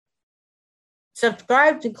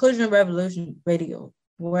Subscribe to Inclusion Revolution Radio,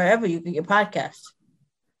 wherever you get your podcasts.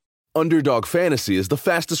 Underdog Fantasy is the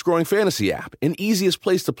fastest growing fantasy app and easiest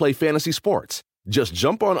place to play fantasy sports. Just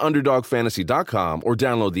jump on UnderdogFantasy.com or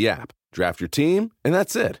download the app, draft your team, and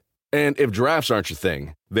that's it. And if drafts aren't your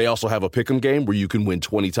thing, they also have a pick'em game where you can win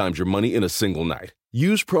 20 times your money in a single night.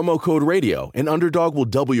 Use promo code RADIO, and Underdog will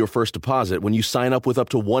double your first deposit when you sign up with up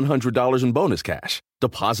to $100 in bonus cash.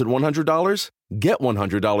 Deposit $100, get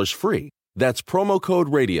 $100 free. That's promo code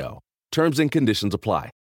RADIO. Terms and conditions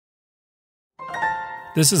apply.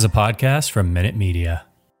 This is a podcast from Minute Media.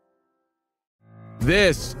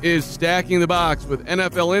 This is Stacking the Box with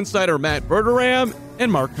NFL insider Matt Verderame and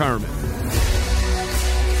Mark Carman.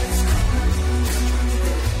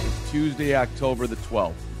 It's Tuesday, October the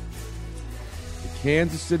 12th. The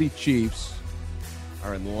Kansas City Chiefs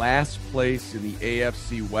are in last place in the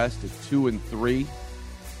AFC West at 2-3.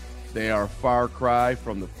 They are a far cry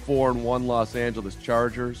from the 4-1 Los Angeles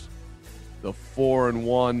Chargers, the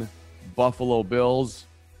 4-1 Buffalo Bills,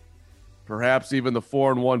 perhaps even the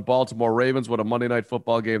 4-1 Baltimore Ravens. What a Monday Night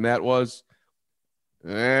Football game that was.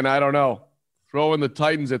 And I don't know. Throw in the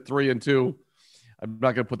Titans at 3-2. I'm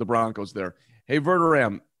not going to put the Broncos there. Hey,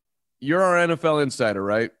 Verderame, you're our NFL insider,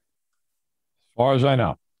 right? As far as I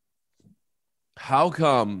know. How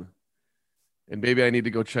come, and maybe I need to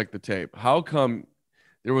go check the tape, how come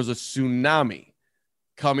there was a tsunami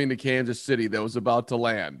coming to Kansas City that was about to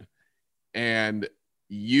land, and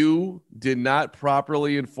you did not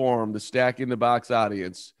properly inform the Stacking the Box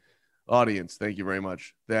audience, thank you very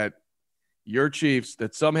much, that your Chiefs,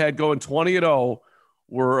 that some had going 20-0,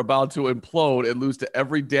 were about to implode and lose to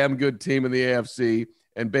every damn good team in the AFC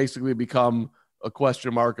and basically become a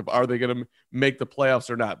question mark of are they going to make the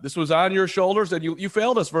playoffs or not? This was on your shoulders, and you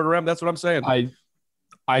failed us, Verderame. That's what I'm saying.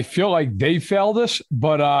 I feel like they failed us,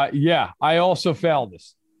 but yeah, I also failed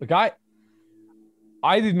us. Like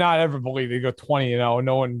I did not ever believe they'd go 20-0.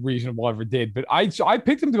 No one reasonable ever did. But I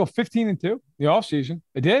picked them to go 15-2 the offseason.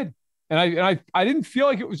 I did. And I didn't feel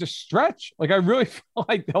like it was a stretch. Like I really feel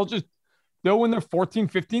like they'll win their 14,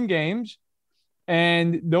 15 games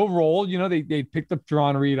and they'll roll. You know, they picked up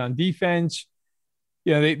Jarran Reed on defense.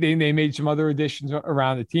 You know, they made some other additions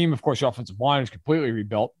around the team. Of course, the offensive line is completely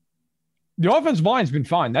rebuilt. The offensive line's been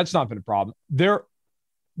fine. That's not been a problem.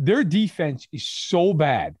 Their defense is so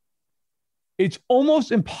bad. It's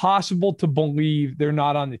almost impossible to believe they're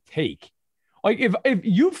not on the take. Like if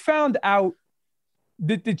you found out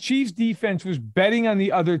that the Chiefs defense was betting on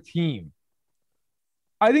the other team,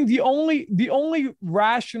 I think the only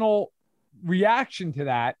rational reaction to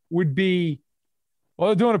that would be, well,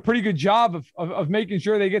 they're doing a pretty good job of making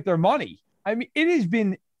sure they get their money. I mean, it has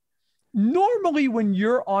been normally when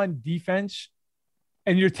you're on defense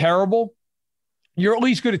and you're terrible, you're at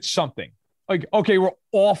least good at something. Like, okay, we're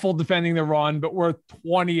awful defending the run, but we're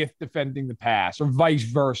 20th defending the pass, or vice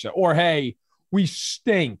versa. Or, hey, we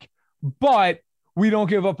stink, but we don't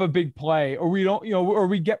give up a big play, or we don't, or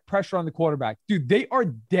we get pressure on the quarterback. Dude, they are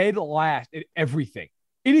dead last at everything.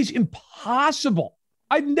 It is impossible.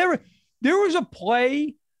 There was a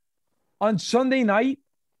play on Sunday night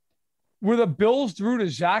where the Bills threw to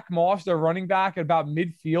Zach Moss, their running back, at about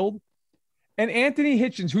midfield. And Anthony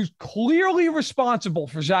Hitchens, who's clearly responsible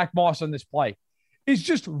for Zach Moss on this play, is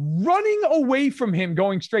just running away from him,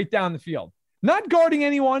 going straight down the field. Not guarding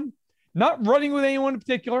anyone, not running with anyone in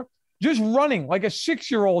particular, just running like a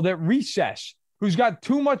 6-year-old at recess who's got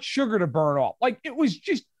too much sugar to burn off. Like, it was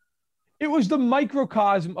the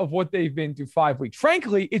microcosm of what they've been through 5 weeks.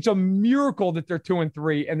 Frankly, it's a miracle that they're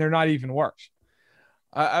 2-3 and they're not even worse.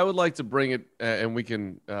 I would like to bring it, and we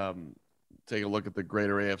can take a look at the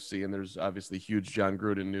greater AFC, and there's obviously huge John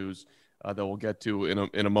Gruden news that we'll get to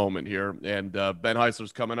in a moment here. And Ben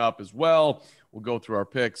Heisler's coming up as well. We'll go through our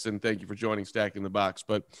picks, and thank you for joining Stacking the Box.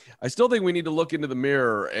 But I still think we need to look into the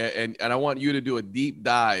mirror, and I want you to do a deep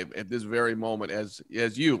dive at this very moment as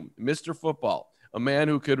you, Mr. Football, a man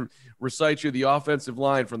who could recite you the offensive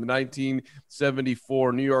line from the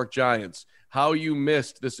 1974 New York Giants, how you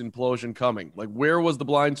missed this implosion coming. Like, where was the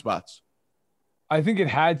blind spots? I think it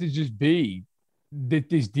had to just be that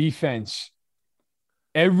this defense,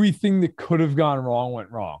 everything that could have gone wrong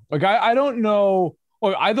went wrong. Like, I don't know.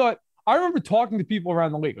 Look, I remember talking to people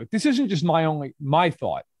around the league. Like, this isn't just my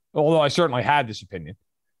thought, although I certainly had this opinion.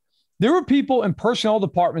 There were people in personnel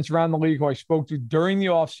departments around the league who I spoke to during the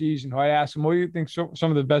offseason who I asked them, what do you think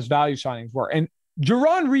some of the best value signings were? And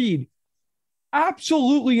Jarran Reed,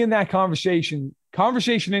 absolutely in that conversation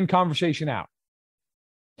in, conversation out.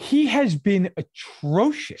 He has been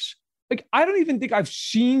atrocious. Like, I don't even think I've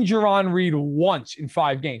seen Jarran Reed once in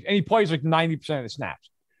 5 games, and he plays like 90% of the snaps.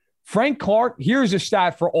 Frank Clark, here's a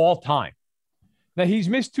stat for all time. Now, he's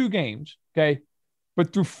missed 2 games, okay?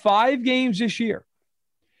 But through 5 games this year,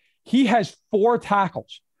 he has 4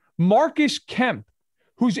 tackles. Marcus Kemp,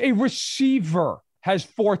 who's a receiver, has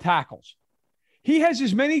 4 tackles. He has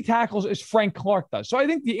as many tackles as Frank Clark does. So I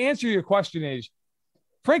think the answer to your question is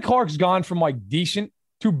Frank Clark's gone from like decent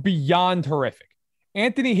to beyond horrific.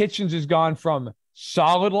 Anthony Hitchens has gone from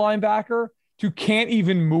solid linebacker to can't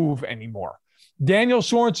even move anymore. Daniel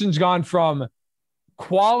Sorensen's gone from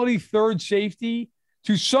quality third safety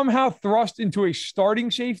to somehow thrust into a starting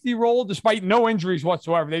safety role despite no injuries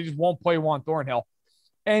whatsoever. They just won't play Juan Thornhill.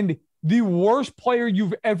 And the worst player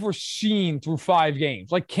you've ever seen through 5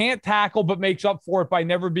 games. Like, can't tackle, but makes up for it by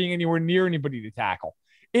never being anywhere near anybody to tackle.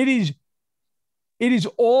 It is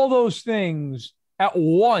all those things at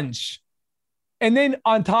once. And then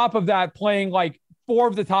on top of that, playing like 4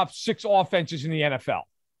 of the top 6 offenses in the NFL.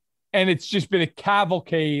 And it's just been a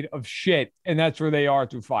cavalcade of shit. And that's where they are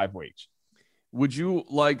through 5 weeks. Would you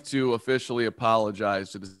like to officially apologize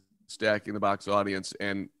to the Stacking the Box audience?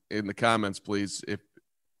 And in the comments, please, if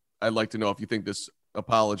I'd like to know if you think this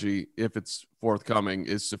apology, if it's forthcoming,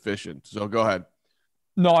 is sufficient. So go ahead.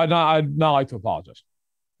 No, I'd not like to apologize.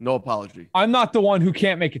 No apology. I'm not the one who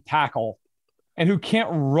can't make a tackle and who can't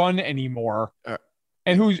run anymore.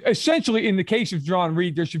 And who's essentially, in the case of John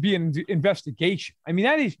Reed, there should be an investigation. I mean,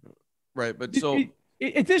 that is right. But so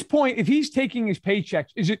at this point, if he's taking his paychecks,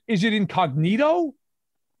 is it incognito?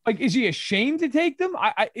 Like, is he ashamed to take them?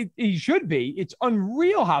 He should be. It's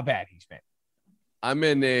unreal how bad he's been. I'm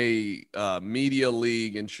in a media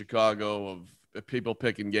league in Chicago of people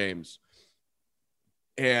picking games.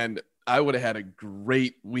 And I would have had a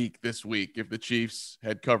great week this week if the Chiefs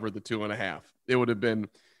had covered the 2.5. It would have been,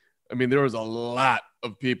 I mean, there was a lot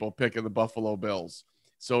of people picking the Buffalo Bills.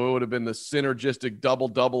 So it would have been the synergistic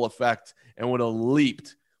double-double effect and would have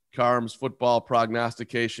leaped Carm's football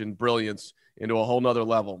prognostication brilliance into a whole nother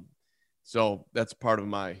level. So that's part of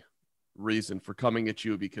my reason for coming at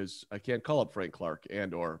you, because I can't call up Frank Clark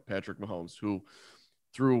and or Patrick Mahomes, who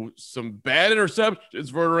threw some bad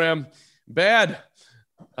interceptions, Verderam. Bad.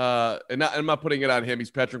 And I'm not putting it on him.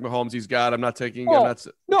 He's Patrick Mahomes. He's got. I'm not taking.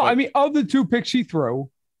 I mean, of the 2 picks he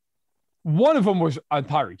threw, one of them was on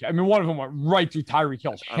Tyreek. I mean, one of them went right through Tyreek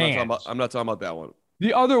Hill's hands. I'm not talking about that one.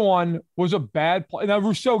 The other one was a bad play. Now,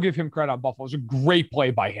 Rousseau, give him credit on Buffalo. It was a great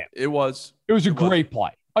play by him. It was a great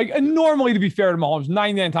play. Like, and normally, to be fair to Mahomes,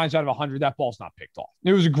 99 times out of 100, that ball's not picked off.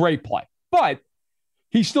 It was a great play. But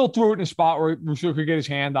he still threw it in a spot where Rousseau could get his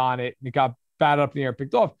hand on it, and it got batted up in the air,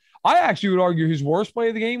 picked off. I actually would argue his worst play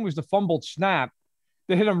of the game was the fumbled snap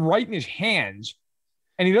that hit him right in his hands,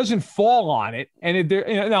 and he doesn't fall on it. And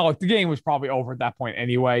now, look, the game was probably over at that point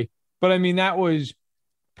anyway. But, I mean, that was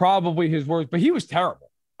probably his worst. But he was terrible.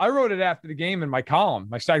 I wrote it after the game in my column,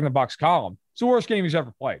 my Stacking the Box column. It's the worst game he's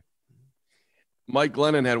ever played. Mike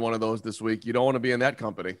Glennon had one of those this week. You don't want to be in that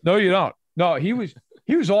company. No, you don't. No, he was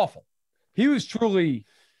awful. He was truly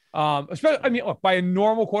especially, I mean, look, by a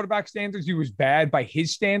normal quarterback standards, he was bad. By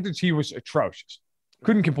his standards, he was atrocious.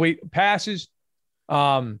 Couldn't complete passes.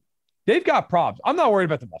 They've got problems. I'm not worried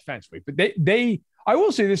about them offensively, but I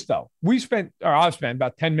will say this though. I've spent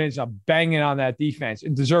about 10 minutes now banging on that defense,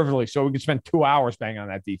 and deservedly so. We could spend 2 hours banging on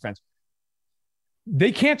that defense.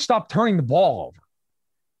 They can't stop turning the ball over.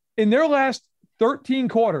 In their last 13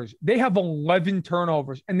 quarters, they have 11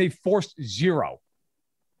 turnovers and they've forced 0.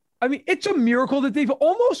 I mean, it's a miracle that they've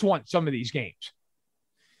almost won some of these games.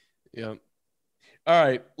 Yeah. All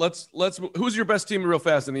right. Let's. Who's your best team real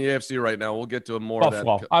fast in the AFC right now? We'll get to more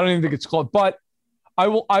Buffalo. of that. I don't even think it's close, but I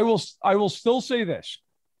will still say this,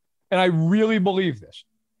 and I really believe this.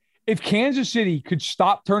 If Kansas City could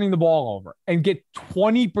stop turning the ball over and get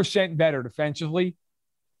 20% better defensively,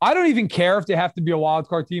 I don't even care if they have to be a wild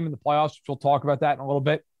card team in the playoffs, which we'll talk about that in a little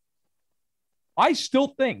bit. I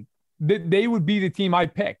still think that they would be the team I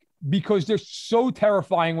pick because they're so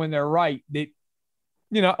terrifying when they're right that,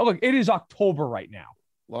 look, it is October right now.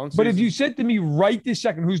 But if you said to me right this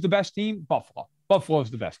second, who's the best team? Buffalo.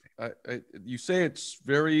 Buffalo's the best team. You say it's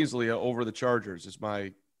very easily over the Chargers is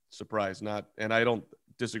my surprise. And I don't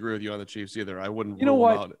disagree with you on the Chiefs either. I wouldn't. You know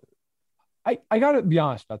what? I got to be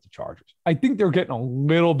honest about the Chargers. I think they're getting a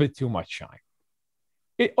little bit too much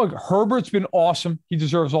shine. Look, Herbert's been awesome. He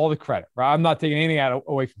deserves all the credit, right? I'm not taking anything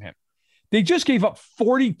away from him. They just gave up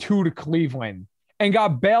 42 to Cleveland and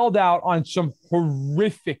got bailed out on some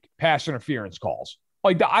horrific pass interference calls.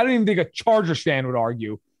 I don't even think a Chargers fan would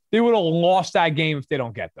argue. They would have lost that game if they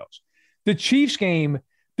don't get those. The Chiefs game,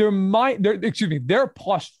 they're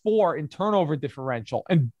 +4 in turnover differential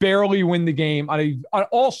and barely win the game on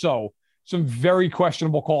also some very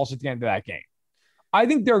questionable calls at the end of that game. I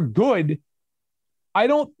think they're good. I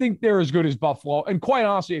don't think they're as good as Buffalo. And quite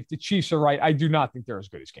honestly, if the Chiefs are right, I do not think they're as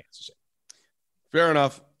good as Kansas City. Fair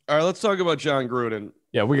enough. All right, let's talk about John Gruden.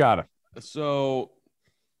 Yeah, we got it. So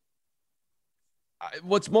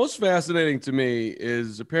what's most fascinating to me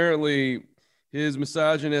is apparently his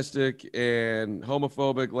misogynistic and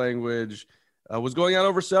homophobic language was going on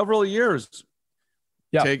over several years.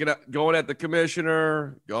 Yeah. Going at the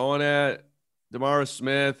commissioner, going at DeMaurice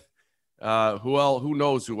Smith, who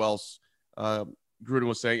knows who else Gruden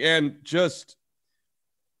was saying, and just,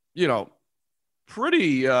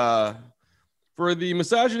 pretty for the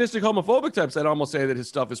misogynistic, homophobic types, I'd almost say that his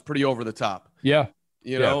stuff is pretty over the top. Yeah.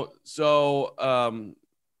 So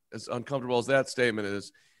as uncomfortable as that statement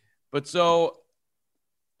is, but so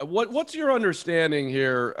what's your understanding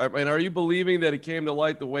here? I mean, are you believing that it came to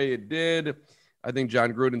light the way it did? I think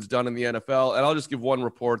John Gruden's done in the NFL, and I'll just give one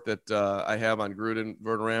report that I have on Gruden,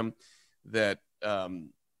 Verderam, that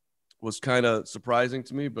was kind of surprising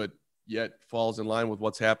to me, but yet falls in line with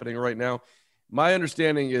what's happening right now. My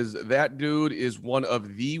understanding is that dude is one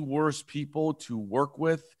of the worst people to work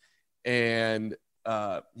with, and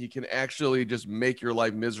he can actually just make your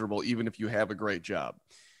life miserable, even if you have a great job.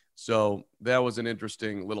 So that was an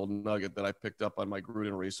interesting little nugget that I picked up on my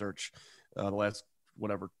Gruden research the last,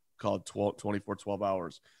 called 12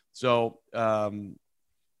 hours. So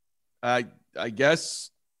I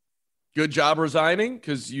guess good job resigning,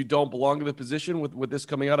 because you don't belong to the position with this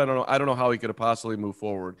coming out. I don't know how he could have possibly moved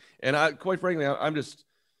forward. And quite frankly, I'm just,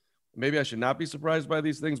 maybe I should not be surprised by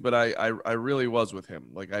these things, but I really was with him.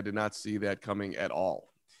 Like, I did not see that coming at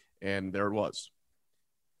all. And there it was.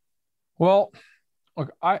 Well,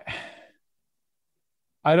 look, I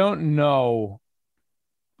don't know.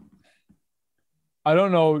 I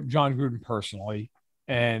don't know John Gruden personally,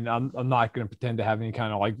 and I'm not going to pretend to have any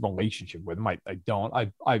kind of like relationship with him. I don't.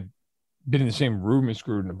 I've been in the same room as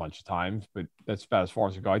Gruden a bunch of times, but that's about as far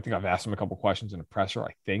as I go. I think I've asked him a couple questions in a presser.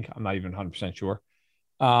 I think I'm not even 100% sure.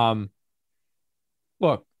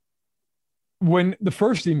 Look, when the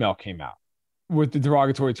first email came out with the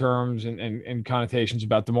derogatory terms and connotations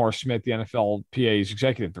about DeMaurice Smith, the NFLPA's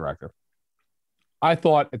executive director, I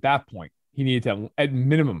thought at that point he needed to, at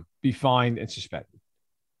minimum, be fined and suspended.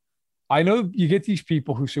 I know you get these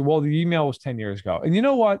people who say, well, the email was 10 years ago. And you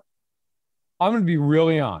know what? I'm going to be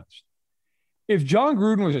really honest. If John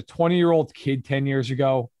Gruden was a 20-year-old kid 10 years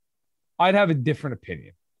ago, I'd have a different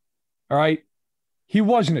opinion. All right? He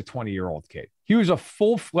wasn't a 20-year-old kid. He was a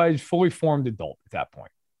full-fledged, fully formed adult at that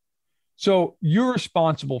point. So you're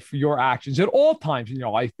responsible for your actions at all times in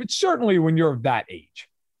your life, but certainly when you're of that age.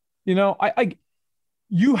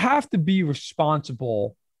 You have to be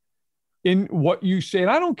responsible in what you say.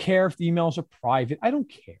 And I don't care if the emails are private. I don't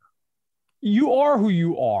care. You are who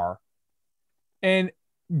you are. And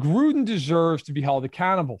Gruden deserves to be held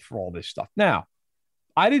accountable for all this stuff. Now,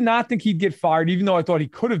 I did not think he'd get fired, even though I thought he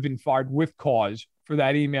could have been fired with cause for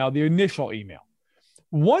that email, the initial email.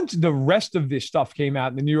 Once the rest of this stuff came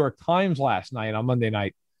out in the New York Times last night, on Monday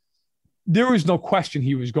night, there was no question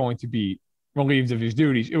he was going to be relieved of his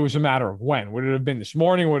duties. It was a matter of when. Would it have been this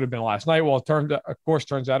morning? Would it have been last night? Well, turns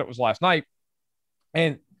out it was last night.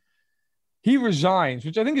 And he resigns,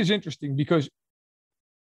 which I think is interesting, because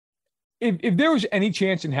if there was any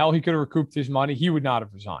chance in hell he could have recouped his money, he would not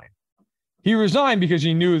have resigned. He resigned because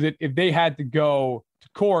he knew that if they had to go to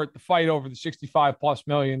court to fight over the $65+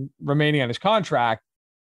 million remaining on his contract,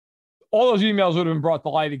 all those emails would have been brought to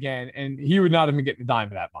light again, and he would not have been getting a dime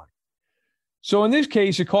of that money. So in this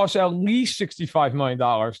case, it costs at least $65 million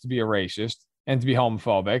to be a racist and to be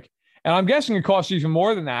homophobic. And I'm guessing it costs even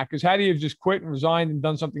more than that, because had he have just quit and resigned and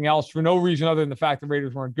done something else for no reason other than the fact the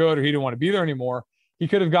Raiders weren't good or he didn't want to be there anymore, he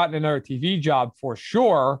could have gotten another TV job for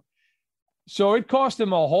sure. So it cost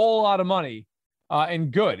him a whole lot of money,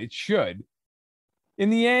 and good. It should. In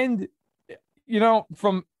the end,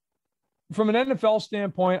 from an NFL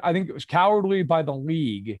standpoint, I think it was cowardly by the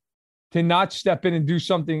league to not step in and do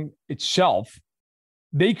something itself.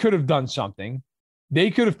 They could have done something. They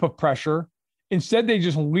could have put pressure. Instead, they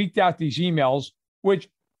just leaked out these emails, which,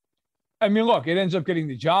 I mean, look, it ends up getting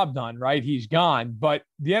the job done, right? He's gone, but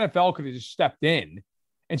the NFL could have just stepped in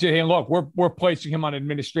and said, hey, look, we're placing him on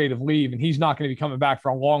administrative leave, and he's not going to be coming back for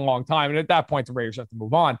a long, long time. And at that point, the Raiders have to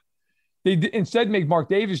move on. They instead make Mark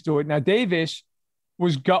Davis do it. Now, Davis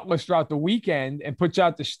was gutless throughout the weekend and puts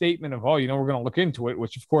out the statement of, we're going to look into it,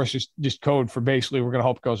 which of course is just code for basically we're going to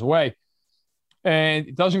hope it goes away. And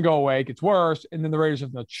it doesn't go away. It gets worse. And then the Raiders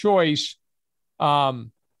have no choice. For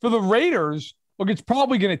the Raiders, look, it's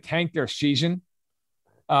probably going to tank their season.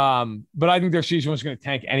 But I think their season was going to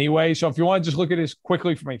tank anyway. So if you want to just look at this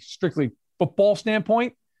quickly from a strictly football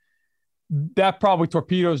standpoint, that probably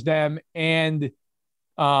torpedoes them. And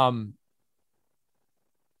I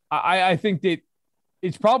think that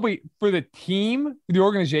it's probably for the team, for the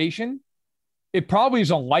organization, it probably is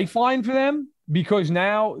a lifeline for them because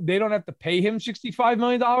now they don't have to pay him $65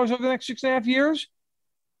 million over the next 6.5 years.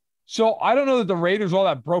 So I don't know that the Raiders are all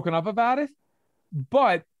that broken up about it,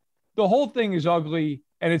 but the whole thing is ugly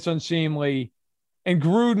and it's unseemly. And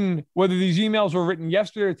Gruden, whether these emails were written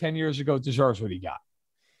yesterday or 10 years ago, deserves what he got.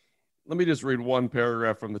 Let me just read one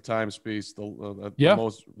paragraph from the Times piece, the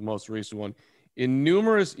most recent one. In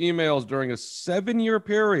numerous emails during a 7-year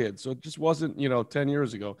period, so it just wasn't, 10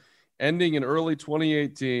 years ago, ending in early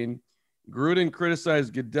 2018, Gruden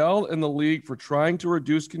criticized Goodell and the league for trying to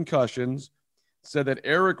reduce concussions, said that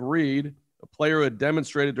Eric Reed, a player who had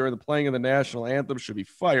demonstrated during the playing of the national anthem, should be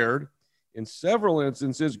fired. In several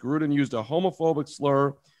instances, Gruden used a homophobic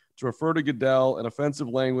slur to refer to Goodell and offensive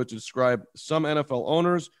language to describe some NFL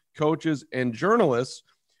owners, coaches, and journalists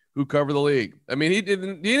who cover the league. I mean, he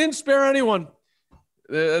didn't spare anyone.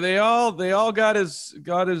 They all got his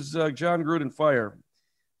John Gruden fire.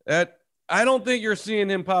 That I don't think you're seeing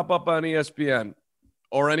him pop up on ESPN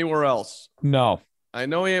or anywhere else. No, I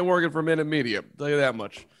know he ain't working for Minute Media. I'll tell you that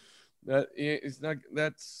much. It's not.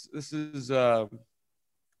 This is and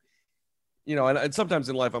sometimes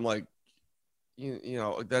in life I'm like,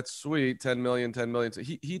 that's sweet. 10 million.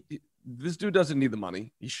 This dude doesn't need the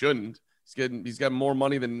money. He shouldn't. He's got more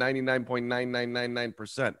money than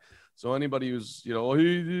 99.9999%. So anybody who's,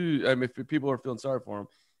 if people are feeling sorry for him,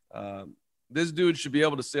 this dude should be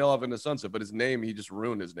able to sail off into sunset. But his name, he just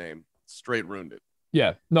ruined his name. Straight ruined it.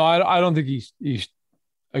 Yeah. No, I don't think he's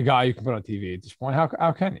a guy you can put on TV at this point.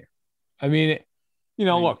 How can you? I mean,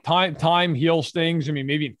 look, time heals things. I mean,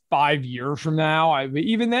 maybe in 5 years from now,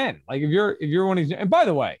 even then, like if you're one of these, and by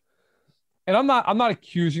the way, and I'm not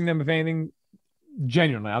accusing them of anything.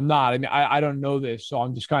 Genuinely, I'm not. I mean, I don't know this, so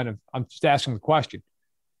I'm just asking the question.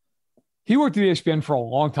 He worked at ESPN for a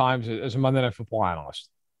long time as a Monday Night Football analyst.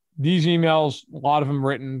 These emails, a lot of them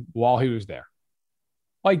written while he was there.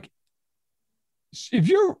 Like, if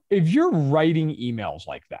you're writing emails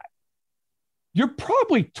like that, you're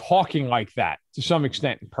probably talking like that to some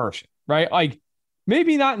extent in person, right? Like,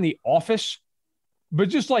 maybe not in the office, but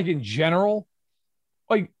just like in general,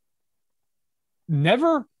 like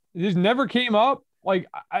this never came up. Like,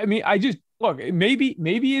 I mean, look, maybe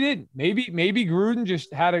it didn't. Maybe Gruden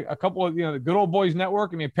just had a couple of, the Good Old Boys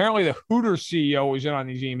Network. I mean, apparently the Hooters CEO was in on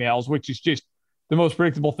these emails, which is just the most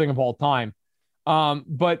predictable thing of all time.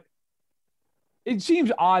 But it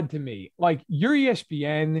seems odd to me. Like, you're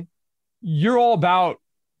ESPN, you're all about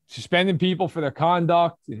suspending people for their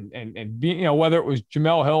conduct and being, whether it was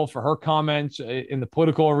Jemele Hill for her comments in the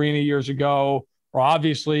political arena years ago, or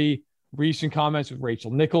obviously recent comments with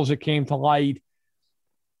Rachel Nichols that came to light.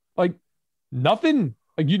 Like, nothing,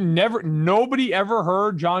 like nobody ever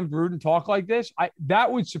heard John Gruden talk like this.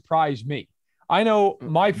 That would surprise me. I know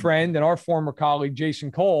my friend and our former colleague,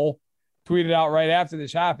 Jason Cole, tweeted out right after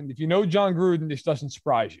this happened, if you know John Gruden, this doesn't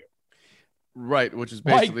surprise you. Right. Which is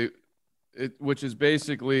basically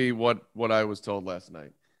what I was told last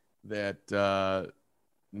night, that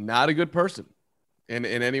not a good person in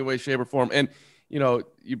any way, shape, or form. And,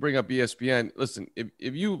 you bring up ESPN. Listen, if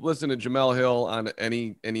you listen to Jemele Hill on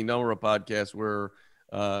any number of podcasts where,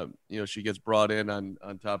 she gets brought in on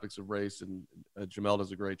topics of race, and Jemele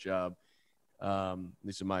does a great job, at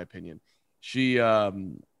least in my opinion. She,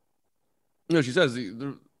 she says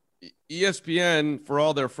the ESPN, for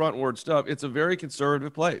all their frontward stuff, it's a very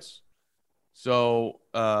conservative place. So,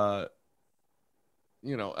 I'm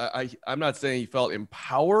not saying he felt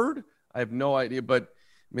empowered. I have no idea, but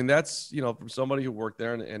I mean, that's, from somebody who worked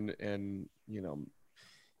there and you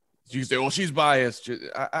say, well, she's biased.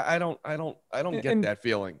 I don't get that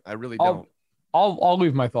feeling. I really don't. I'll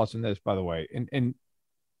leave my thoughts on this, by the way. And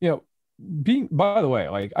by the way,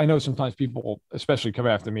 like, I know sometimes people, especially come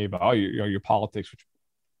after me about, your politics, which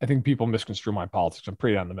I think people misconstrue my politics. I'm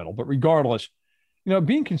pretty down the middle, but regardless,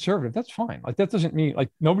 being conservative, that's fine. Like, that doesn't mean,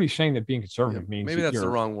 like, nobody's saying that being conservative means maybe that's the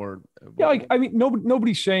wrong word. Yeah, like, I mean,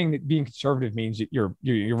 nobody's saying that being conservative means that you're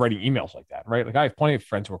writing emails like that, right? Like, I have plenty of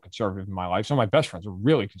friends who are conservative in my life. Some of my best friends are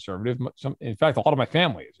really conservative. In fact, a lot of my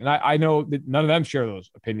family is, and I know that none of them share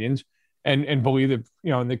those opinions and believe that,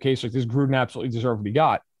 in the case like this, Gruden absolutely deserved what he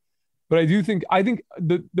got. But I think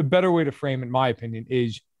the better way to frame it, in my opinion,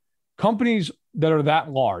 is companies that are that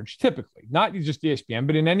large, typically, not just ESPN,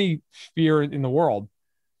 but in any sphere in the world,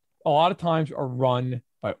 a lot of times are run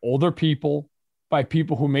by older people, by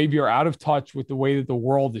people who maybe are out of touch with the way that the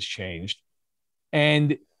world has changed.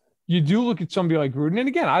 And you do look at somebody like Gruden. And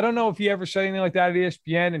again, I don't know if he ever said anything like that at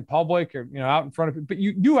ESPN in public or, out in front of it, but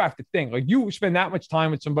you do have to think, like, you spend that much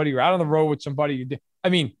time with somebody, you're out on the road with somebody, I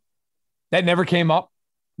mean, that never came up.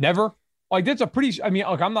 Never. Like, that's a pretty, I mean,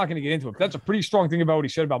 look, I'm not going to get into it. But that's a pretty strong thing about what he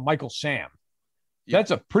said about Michael Sam. Yeah.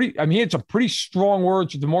 That's a pretty, I mean, it's a pretty strong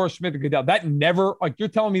word to DeMaurice Smith and Goodell. That never, like, you're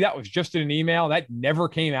telling me that was just in an email. That never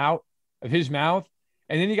came out of his mouth.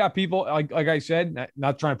 And then you got people, like I said,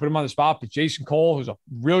 not trying to put him on the spot, but Jason Cole, who's a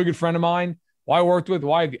really good friend of mine, who I worked with,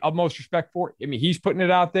 who I have the utmost respect for. I mean, he's putting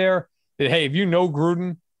it out there that, hey, if you know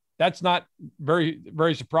Gruden, that's not very,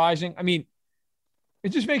 very surprising. I mean, it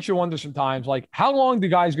just makes you wonder sometimes, like, how long do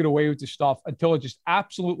guys get away with this stuff until it just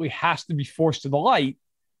absolutely has to be forced to the light?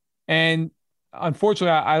 And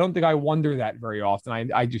unfortunately, I don't think I wonder that very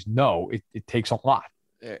often. I just know it takes a lot.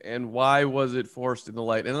 And why was it forced in the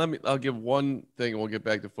light? And I'll give one thing and we'll get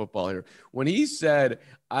back to football here. When he said,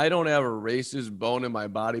 I don't have a racist bone in my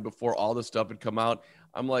body before all this stuff had come out,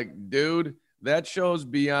 I'm like, dude, that shows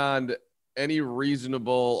beyond any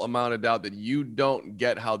reasonable amount of doubt that you don't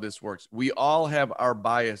get how this works. We all have our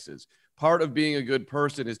biases. Part of being a good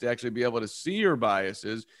person is to actually be able to see your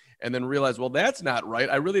biases and then realize, well, that's not right.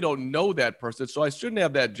 I really don't know that person, so I shouldn't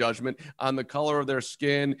have that judgment on the color of their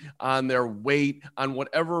skin, on their weight, on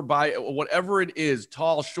whatever it is,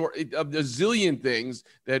 tall, short, a zillion things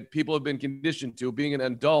that people have been conditioned to. Being an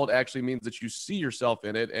adult actually means that you see yourself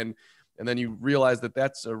in it, and then you realize that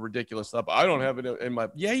that's a ridiculous stuff. I don't have it in my,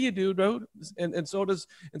 yeah, you do, dude. And so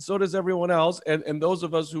does everyone else. And those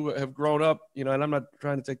of us who have grown up, you know, and I'm not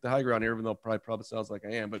trying to take the high ground here, even though it probably sounds like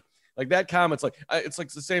I am, but like that comment's like, it's like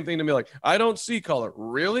the same thing to me. Like, I don't see color.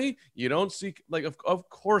 Really? You don't see, like, of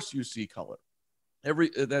course you see color.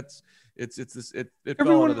 Everyone in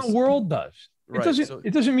the world does. Right.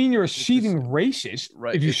 It doesn't mean you're a seething racist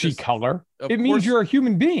if you see color. It means you're a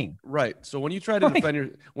human being. Right. So when you try to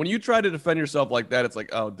defend yourself like that, it's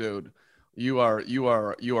like, oh, dude, you are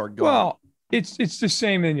gone. Well, it's the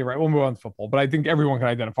same thing. You're right. We'll move on to football, but I think everyone can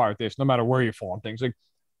identify with this, no matter where you fall on things. Like,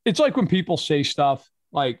 it's like when people say stuff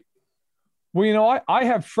like, well, you know, I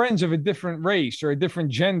have friends of a different race or a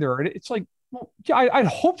different gender. It's like, well, yeah, I'd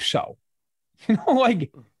hope so. You know,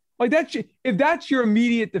 like that's, if that's your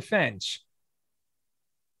immediate defense,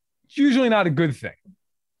 it's usually not a good thing.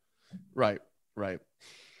 Right. All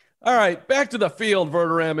right, back to the field,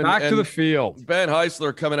 Verderame. Back to the field. Ben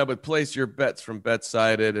Heisler coming up with Place Your Bets from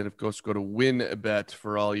BetSided. And, of course, go to WynnBET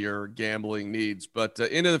for all your gambling needs. But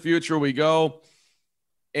into the future we go.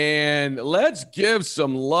 And let's give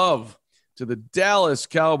some love to the Dallas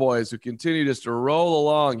Cowboys, who continue just to roll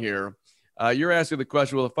along here. You're asking the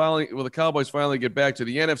question, will the Cowboys finally get back to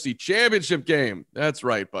the NFC Championship game? That's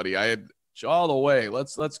right, buddy. I had all the way.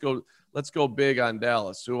 Let's go big on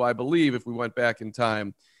Dallas, who I believe, if we went back in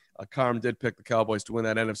time, Carm did pick the Cowboys to win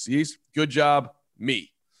that NFC East. Good job,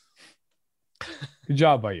 me. Good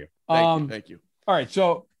job by you. Thank you. All right,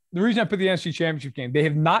 so the reason I put the NFC Championship game, they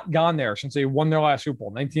have not gone there since they won their last Super Bowl,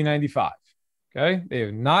 1995. Okay? They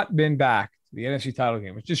have not been back to the NFC title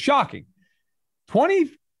game, which is shocking.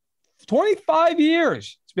 25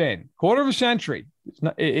 years it's been, quarter of a century.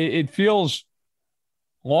 It feels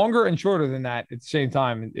longer and shorter than that at the same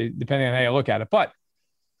time, depending on how you look at it. But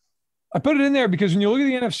I put it in there because when you look at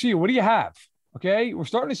the NFC, what do you have? Okay, we're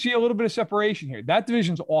starting to see a little bit of separation here. That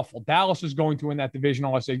division's awful. Dallas is going to win that division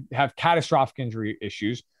unless they have catastrophic injury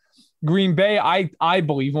issues. Green Bay, I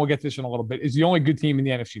believe, and we'll get to this in a little bit, is the only good team in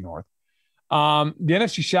the NFC North. The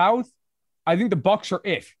NFC South, I think the Bucs are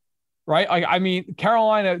it, right? I mean,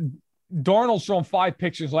 Carolina, Darnold's thrown 5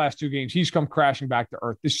 picks in his last 2 games. He's come crashing back to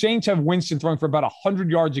earth. The Saints have Winston throwing for about 100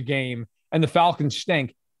 yards a game, and the Falcons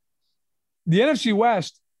stink. The NFC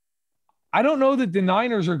West, I don't know that the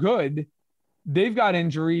Niners are good. They've got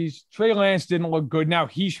injuries. Trey Lance didn't look good. Now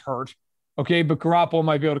he's hurt. Okay, but Garoppolo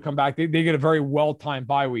might be able to come back. They get a very well-timed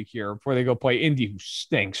bye week here before they go play Indy, who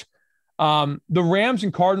stinks. The Rams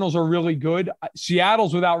and Cardinals are really good.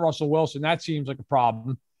 Seattle's without Russell Wilson. That seems like a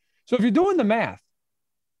problem. So if you're doing the math,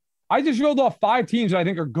 I just rolled off 5 teams that I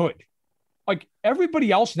think are good. Like, everybody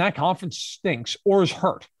else in that conference stinks or is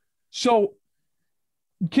hurt. So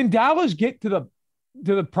can Dallas get to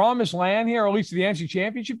the promised land here, or at least to the NFC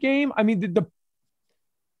Championship game? I mean, the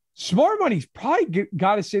smart money's probably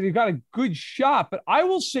got to say they've got a good shot, but I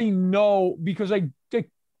will say no because I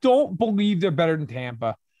don't believe they're better than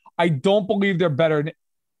Tampa. I don't believe they're better than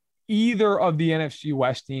either of the NFC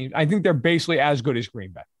West teams. I think they're basically as good as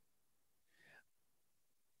Green Bay.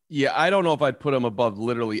 Yeah, I don't know if I'd put them above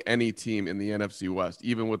literally any team in the NFC West,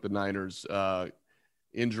 even with the Niners'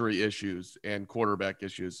 injury issues and quarterback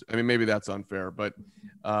issues. I mean, maybe that's unfair, but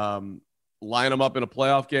line them up in a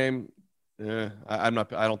playoff game, I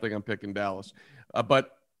don't think I'm picking Dallas.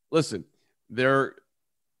 But listen, they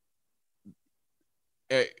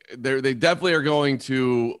definitely are going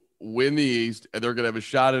to win the East, and they're going to have a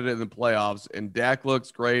shot at it in the playoffs. And Dak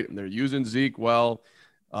looks great, and they're using Zeke well.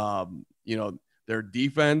 Their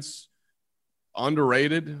defense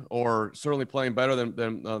underrated, or certainly playing better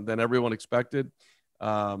than everyone expected.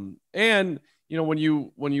 And when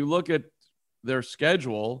you look at their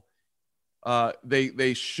schedule,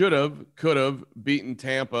 they could have beaten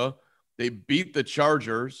Tampa. They beat the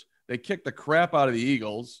Chargers. They kicked the crap out of the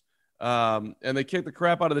Eagles. And they kicked the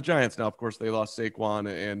crap out of the Giants. Now, of course, they lost Saquon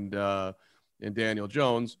and Daniel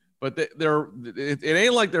Jones, but it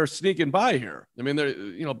ain't like they're sneaking by here. I mean,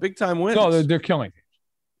 they're big time wins. No, they're killing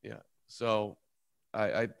it. Yeah. So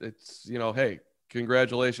hey,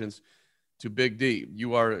 congratulations to Big D.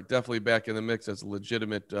 You are definitely back in the mix as a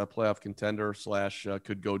legitimate playoff contender /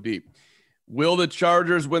 could go deep. Will the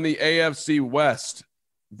Chargers win the AFC West,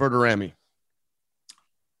 Verderami?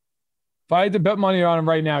 If I had to bet money on them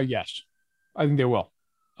right now, yes, I think they will.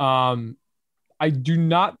 I do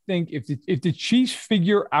not think if the Chiefs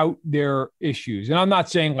figure out their issues, and I'm not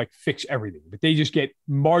saying like fix everything, but they just get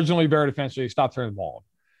marginally better defensively, stop turning the ball over,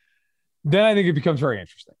 then I think it becomes very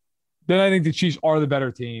interesting. Then I think the Chiefs are the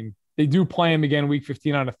better team. They do play them again week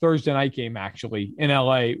 15 on a Thursday night game, actually, in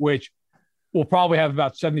LA, which will probably have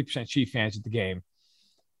about 70% Chief fans at the game.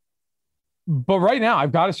 But right now,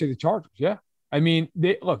 I've got to say the Chargers, yeah. I mean,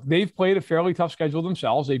 they've played a fairly tough schedule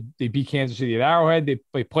themselves. They beat Kansas City at Arrowhead.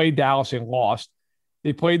 They played Dallas and lost.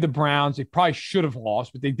 They played the Browns. They probably should have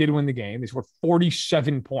lost, but they did win the game. They scored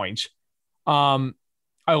 47 points.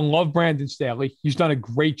 I love Brandon Staley. He's done a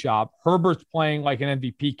great job. Herbert's playing like an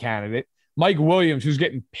MVP candidate. Mike Williams, who's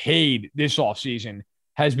getting paid this offseason,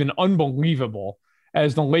 has been unbelievable.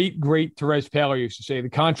 As the late, great Therese Taylor used to say, the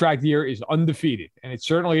contract year is undefeated, and it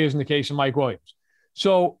certainly isn't the case of Mike Williams.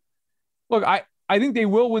 So, look, I think they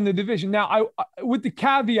will win the division. Now, with the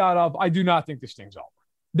caveat of I do not think this thing's over.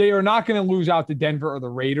 They are not going to lose out to Denver or the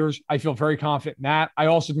Raiders. I feel very confident in that. I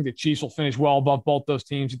also think the Chiefs will finish well above both those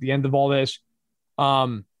teams at the end of all this.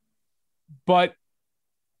 But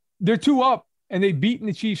they're 2 up, and they've beaten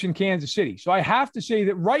the Chiefs in Kansas City. So I have to say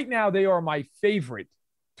that right now they are my favorite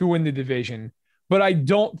to win the division. But I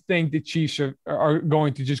don't think the Chiefs are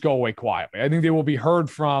going to just go away quietly. I think they will be heard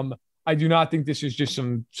from. I do not think this is just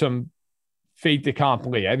some fait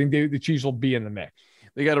accompli. I think the Chiefs will be in the mix.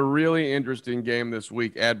 They got a really interesting game this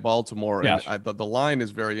week at Baltimore. Yes. And the line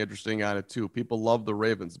is very interesting on it, too. People love the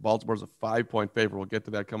Ravens. Baltimore's a 5-point favorite. We'll get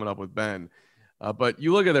to that coming up with Ben. But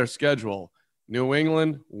you look at their schedule. New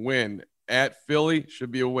England, win. At Philly,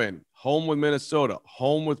 should be a win. Home with Minnesota.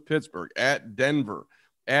 Home with Pittsburgh. At Denver.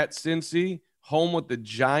 At Cincy. Home with the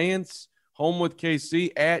Giants. Home with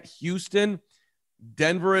KC. At Houston.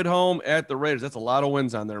 Denver at home. At the Raiders. That's a lot of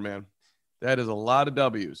wins on there, man. That is a lot of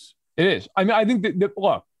W's. It is. I mean, I think that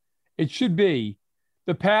look, it should be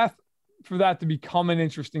the path for that to become an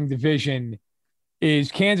interesting division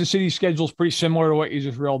is Kansas City's schedule is pretty similar to what you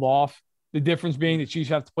just reeled off. The difference being the Chiefs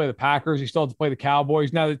have to play the Packers. They still have to play the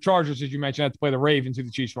Cowboys. Now the Chargers, as you mentioned, have to play the Ravens, who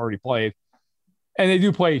the Chiefs have already played. And they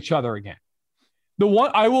do play each other again.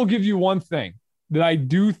 I will give you one thing that I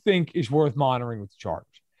do think is worth monitoring with the Chargers.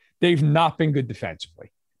 They've not been good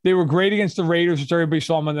defensively. They were great against the Raiders, which everybody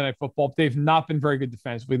saw on Monday Night Football, but they've not been very good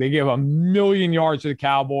defensively. They gave 1,000,000 yards to the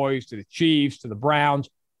Cowboys, to the Chiefs, to the Browns.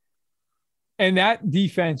 And that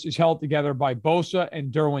defense is held together by Bosa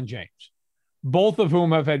and Derwin James, both of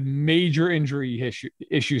whom have had major injury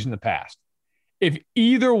issues in the past. If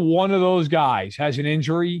either one of those guys has an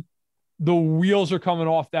injury, the wheels are coming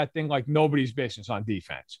off that thing like nobody's business on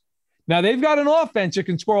defense. Now, they've got an offense that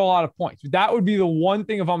can score a lot of points. But that would be the one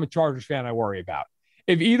thing if I'm a Chargers fan I worry about.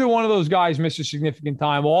 If either one of those guys misses significant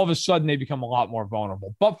time, all of a sudden they become a lot more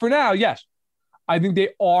vulnerable. But for now, yes, I think they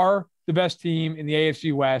are the best team in the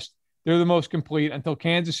AFC West. They're the most complete until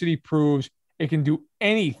Kansas City proves it can do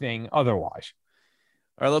anything otherwise.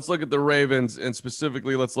 All right, let's look at the Ravens, and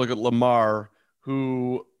specifically let's look at Lamar,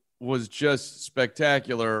 who was just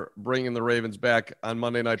spectacular bringing the Ravens back on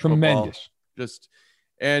Monday Night Football. Tremendous. This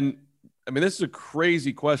is a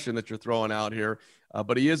crazy question that you're throwing out here.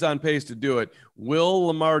 But he is on pace to do it. Will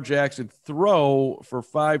Lamar Jackson throw for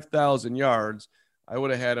 5,000 yards? I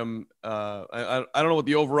would have had him. I don't know what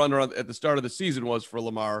the over-under at the start of the season was for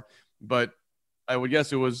Lamar, but I would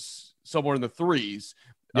guess it was somewhere in the threes.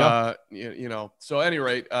 Yep. So at any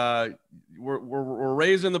rate, we're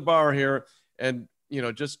raising the bar here. And,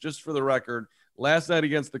 just for the record, last night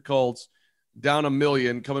against the Colts, down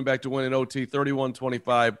 1,000,000, coming back to win in OT,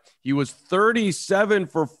 31-25. He was 37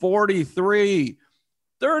 for 43.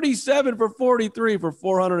 37 for 43 for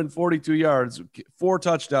 442 yards, 4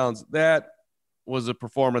 touchdowns. That was a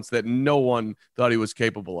performance that no one thought he was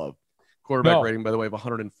capable of. Quarterback rating, by the way, of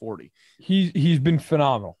 140. He's been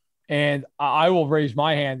phenomenal. And I will raise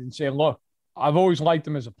my hand and say, look, I've always liked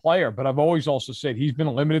him as a player, but I've always also said he's been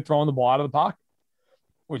limited throwing the ball out of the pocket,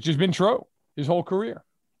 which has been true his whole career.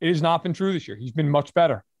 It has not been true this year. He's been much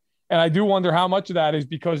better. And I do wonder how much of that is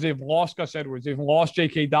because they've lost Gus Edwards, they've lost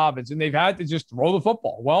J.K. Dobbins, and they've had to just throw the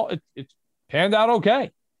football. Well, it's panned out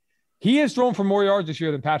okay. He has thrown for more yards this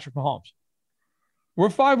year than Patrick Mahomes. We're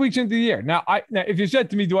 5 weeks into the year. Now, if you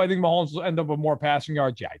said to me, do I think Mahomes will end up with more passing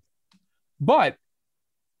yards? Yeah. But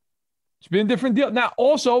it's been a different deal. Now,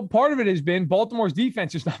 also, part of it has been Baltimore's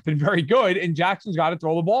defense has not been very good, and Jackson's got to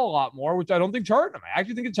throw the ball a lot more, which I don't think's hurting him. I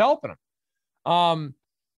actually think it's helping him.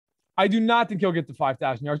 I do not think he'll get to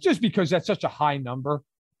 5,000 yards just because that's such a high number,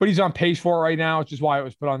 but he's on pace for it right now, which is why it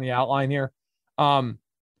was put on the outline here.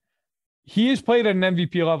 He has played at an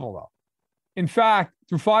MVP level, though. In fact,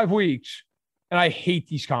 through 5 weeks, and I hate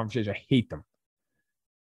these conversations. I hate them.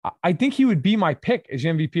 I think he would be my pick as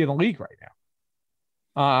MVP of the league right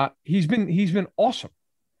now. He's been awesome.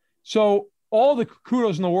 So all the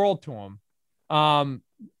kudos in the world to him.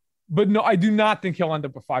 But no, I do not think he'll end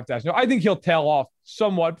up with 5,000. I think he'll tail off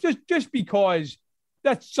somewhat just because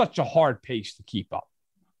that's such a hard pace to keep up.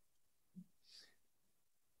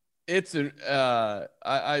 It's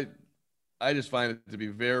I just find it to be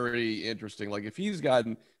very interesting. Like if he's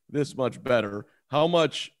gotten this much better, how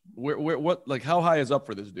much how high is up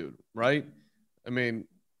for this dude, right? I mean,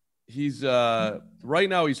 he's right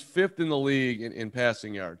now he's 5th in the league in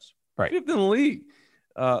passing yards. Right. 5th in the league.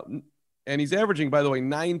 And he's averaging, by the way,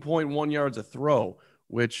 9.1 yards a throw,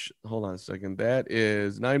 which, hold on a second, that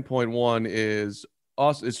is 9.1 is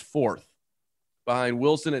 4th behind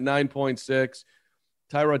Wilson at 9.6.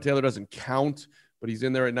 Tyrod Taylor doesn't count, but he's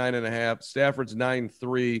in there at 9.5. Stafford's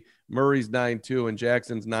 9.3, Murray's 9.2, and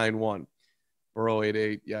Jackson's 9.1. Burrow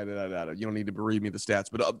 8.8. Yeah, you don't need to read me the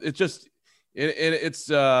stats, but it's just it's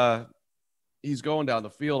he's going down the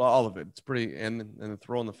field, all of it. It's pretty, and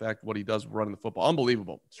throwing the fact what he does running the football,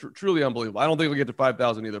 unbelievable, truly unbelievable. I don't think we'll get to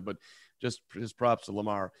 5,000 either, but just his props to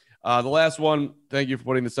Lamar. The last one, thank you for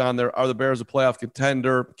putting this on there. Are the Bears a playoff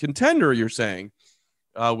contender? Contender, you're saying,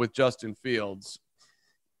 with Justin Fields.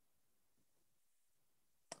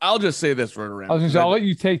 I'll just say this for around. I'll let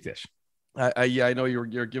you take this. I know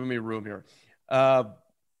you're giving me room here.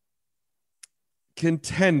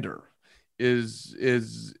 Contender is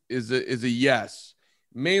a yes,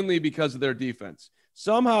 mainly because of their defense.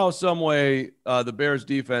 Somehow, some way, the Bears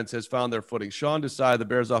defense has found their footing. Sean Desai, the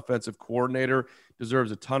Bears offensive coordinator,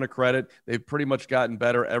 deserves a ton of credit. They've pretty much gotten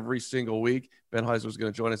better every single week. Ben Heisler is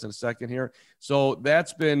going to join us in a second here. So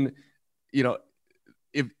that's been,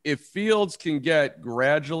 if Fields can get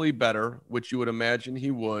gradually better, which you would imagine he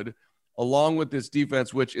would, along with this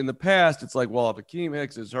defense, which in the past, it's like, well, if Akeem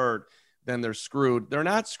Hicks is hurt, then they're screwed. They're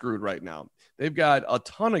not screwed right now. They've got a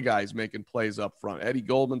ton of guys making plays up front. Eddie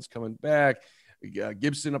Goldman's coming back.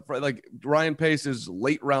 Gibson up front. Like Ryan Pace's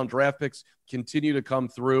late round draft picks continue to come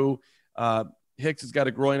through. Hicks has got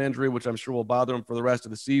a groin injury, which I'm sure will bother him for the rest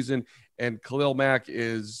of the season. And Khalil Mack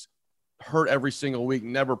is hurt every single week,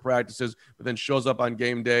 never practices, but then shows up on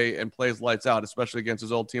game day and plays lights out, especially against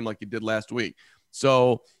his old team like he did last week.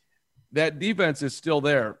 So that defense is still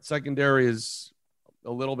there. Secondary is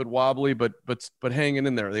a little bit wobbly, but hanging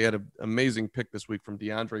in there. They had an amazing pick this week from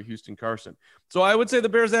DeAndre Houston Carson. So I would say the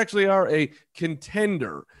Bears actually are a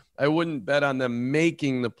contender. I wouldn't bet on them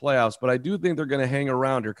making the playoffs, but I do think they're going to hang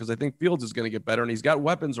around here because I think Fields is going to get better, and he's got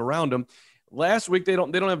weapons around him. Last week, they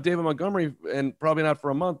don't have David Montgomery, and probably not for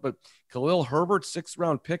a month, but Khalil Herbert,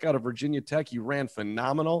 6th-round pick out of Virginia Tech. He ran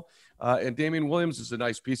phenomenal. And Damian Williams is a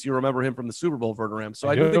nice piece. You remember him from the Super Bowl for the Rams. So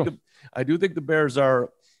I do think the Bears are,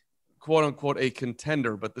 quote unquote, a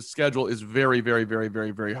contender, but the schedule is very, very, very,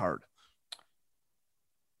 very, very hard.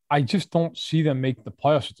 I just don't see them make the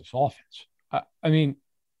playoffs with this offense. I mean,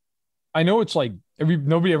 I know it's like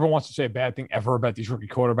nobody ever wants to say a bad thing ever about these rookie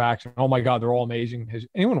quarterbacks. And, oh my God, they're all amazing. Has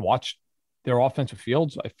anyone watched their offensive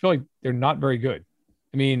fields? I feel like they're not very good.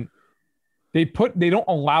 I mean, they don't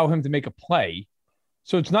allow him to make a play.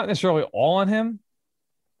 So it's not necessarily all on him.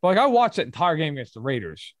 But like I watched that entire game against the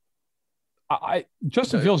Raiders.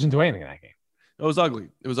 Justin Fields didn't do anything in that game. It was ugly.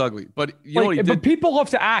 But you know what he did? But people love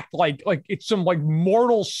to act like it's some like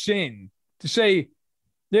mortal sin to say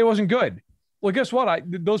they wasn't good. Well, guess what?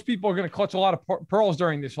 Those people are going to clutch a lot of pearls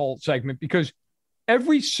during this whole segment because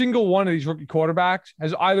every single one of these rookie quarterbacks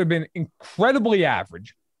has either been incredibly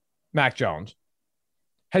average, Mac Jones,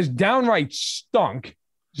 has downright stunk,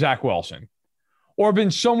 Zach Wilson, or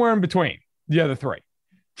been somewhere in between the other three.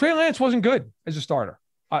 Trey Lance wasn't good as a starter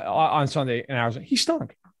on Sunday in Arizona. He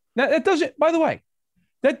stunk. Now, that doesn't, by the way,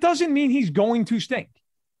 that doesn't mean he's going to stink.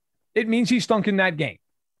 It means he stunk in that game.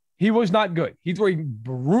 He was not good. He threw a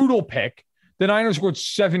brutal pick. The Niners scored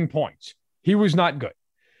 7 points. He was not good.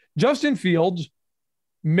 Justin Fields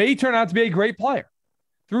may turn out to be a great player.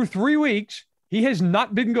 Through 3 weeks, he has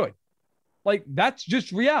not been good. Like, that's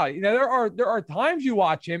just reality. Now, there are times you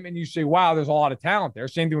watch him and you say, wow, there's a lot of talent there.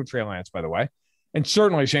 Same thing with Trey Lance, by the way. And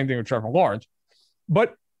certainly same thing with Trevor Lawrence.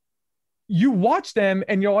 But you watch them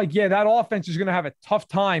and you're like, yeah, that offense is going to have a tough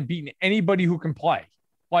time beating anybody who can play.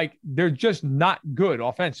 Like, they're just not good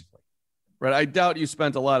offensively. Right. I doubt you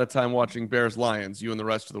spent a lot of time watching Bears-Lions, you and the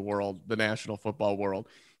rest of the world, the national football world.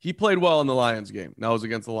 He played well in the Lions game. That was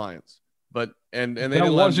against the Lions. But and they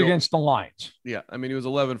that was against the Lions. Yeah, I mean, he was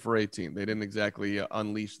 11 for 18. They didn't exactly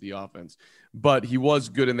unleash the offense, but he was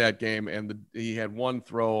good in that game. And he had one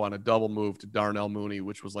throw on a double move to Darnell Mooney,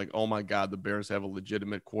 which was like, oh my God, the Bears have a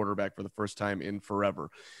legitimate quarterback for the first time in forever,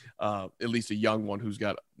 at least a young one who's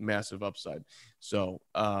got massive upside. So,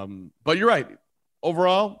 but you're right.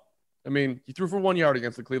 Overall, I mean, he threw for 1 yard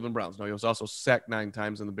against the Cleveland Browns. No, he was also sacked 9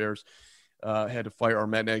 times, and the Bears had to fire, or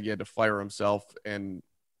Matt Nagy had to fire himself and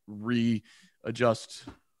readjust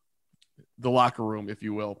the locker room, if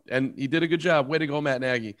you will. And he did a good job. Way to go, Matt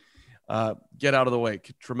Nagy. Get out of the way.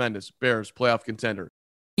 Tremendous. Bears, playoff contender.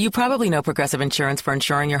 You probably know Progressive Insurance for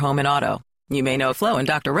insuring your home and auto. You may know Flo and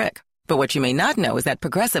Dr. Rick. But what you may not know is that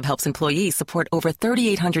Progressive helps employees support over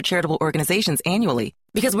 3,800 charitable organizations annually,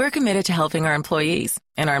 because we're committed to helping our employees,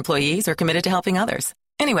 and our employees are committed to helping others.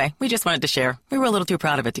 Anyway, we just wanted to share. We were a little too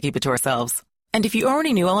proud of it to keep it to ourselves. And if you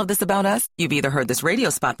already knew all of this about us, you've either heard this radio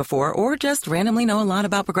spot before or just randomly know a lot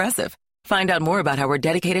about Progressive. Find out more about how we're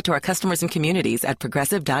dedicated to our customers and communities at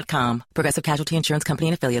Progressive.com. Progressive Casualty Insurance Company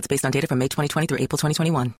and Affiliates, based on data from May 2020 through April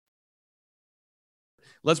 2021.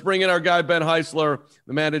 Let's bring in our guy, Ben Heisler,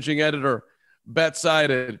 the managing editor.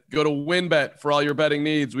 Bet-sided. Go to WynnBET for all your betting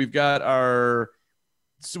needs. We got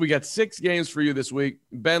 6 games for you this week.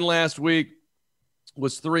 Ben last week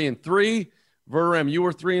was 3-3. Verderame, you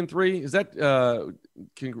were 3-3. Is that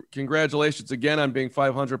congratulations again on being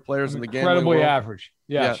 500 players in the game? Incredibly average.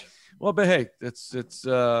 Yes. Yeah. Well, but hey, it's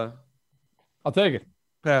I'll take it.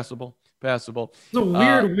 Passable. It's a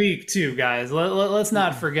weird week too, guys. Let's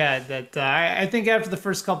not forget that I think after the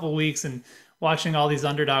first couple of weeks and watching all these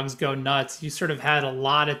underdogs go nuts, you sort of had a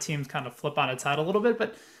lot of teams kind of flip on its head a little bit.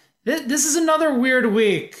 But this is another weird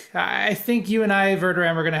week. I think you and I,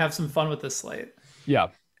 Verderame, are going to have some fun with this slate. Yeah.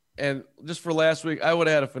 And just for last week, I would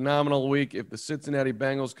have had a phenomenal week if the Cincinnati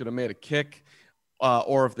Bengals could have made a kick,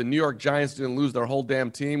 or if the New York Giants didn't lose their whole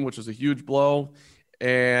damn team, which was a huge blow.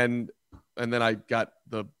 And then I got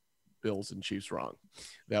the Bills and Chiefs wrong.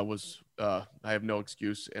 That was I have no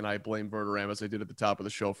excuse, and I blame Verderame, as I did at the top of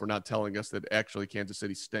the show, for not telling us that actually Kansas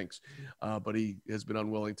City stinks. But he has been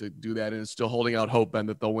unwilling to do that and is still holding out hope, Ben,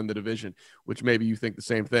 that they'll win the division, which maybe you think the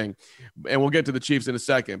same thing. And we'll get to the Chiefs in a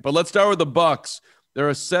second. But let's start with the Bucs. They're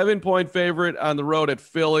a 7-point favorite on the road at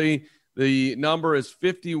Philly. The number is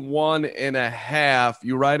 51.5.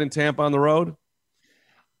 You ride in Tampa on the road?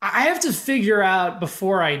 I have to figure out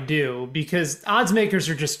before I do, because odds makers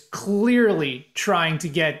are just clearly trying to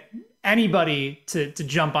get anybody to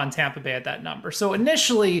jump on Tampa Bay at that number. So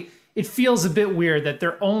initially, it feels a bit weird that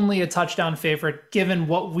they're only a touchdown favorite given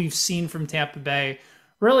what we've seen from Tampa Bay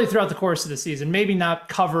really throughout the course of the season. Maybe not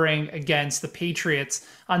covering against the Patriots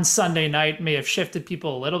on Sunday night may have shifted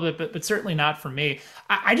people a little bit, but certainly not for me.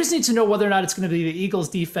 I just need to know whether or not it's going to be the Eagles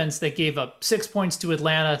defense that gave up 6 points to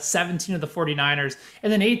Atlanta, 17 to the 49ers,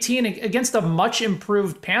 and then 18 against a much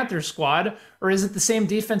improved Panthers squad, or is it the same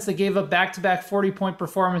defense that gave up back-to-back 40-point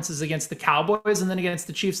performances against the Cowboys and then against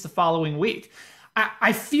the Chiefs the following week?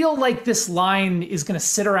 I feel like this line is going to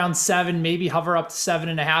sit around 7, maybe hover up to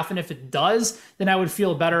 7.5. And if it does, then I would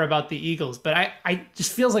feel better about the Eagles. But I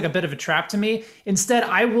just feels like a bit of a trap to me. Instead,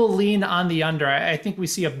 I will lean on the under. I think we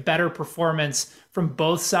see a better performance from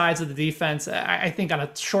both sides of the defense. I think on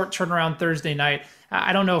a short turnaround Thursday night,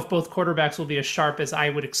 I don't know if both quarterbacks will be as sharp as I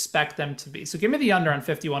would expect them to be. So give me the under on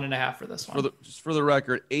 51.5 for this one. Just for the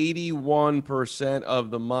record, 81% of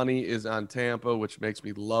the money is on Tampa, which makes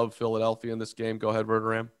me love Philadelphia in this game. Go ahead,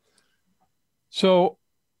 Verderame. So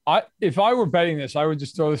if I were betting this, I would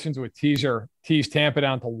just throw this into a teaser, tease Tampa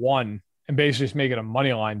down to 1, and basically just make it a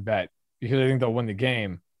money line bet because I think they'll win the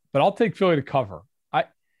game. But I'll take Philly to cover.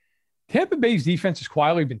 Tampa Bay's defense has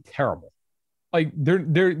quietly been terrible. Like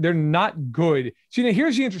they're not good. See, now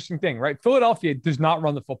here's the interesting thing, right? Philadelphia does not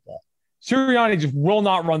run the football. Sirianni just will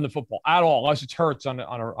not run the football at all unless it's Hurts on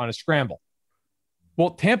a scramble. Well,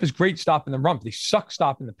 Tampa's great stopping the run. They suck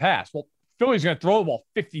stopping the pass. Well, Philly's going to throw the ball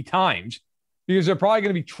 50 times because they're probably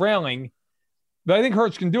going to be trailing. But I think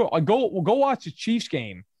Hurts can do it. We'll go watch the Chiefs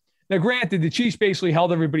game. Now, granted, the Chiefs basically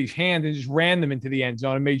held everybody's hand and just ran them into the end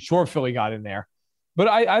zone and made sure Philly got in there. But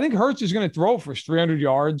I think Hurts is going to throw for 300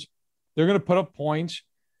 yards. They're going to put up points.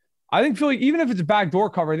 I think Philly, even if it's a backdoor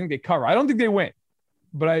cover, I think they cover. I don't think they win,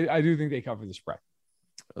 but I do think they cover the spread.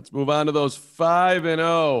 Let's move on to those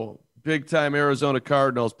 5-0 big-time Arizona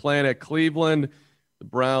Cardinals playing at Cleveland. The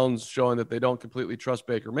Browns showing that they don't completely trust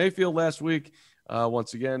Baker Mayfield last week.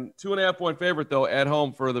 Once again, 2.5-point favorite, though, at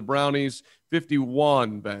home for the Brownies.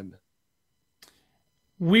 51, Ben.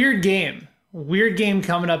 Weird game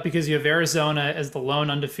coming up because you have Arizona as the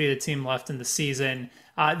lone undefeated team left in the season.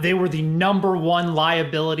 They were the number one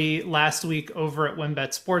liability last week over at WynnBET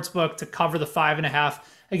Sportsbook to cover the 5.5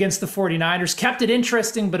 against the 49ers. Kept it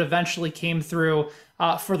interesting, but eventually came through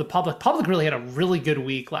for the public. Public really had a really good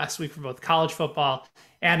week last week for both college football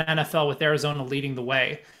and NFL, with Arizona leading the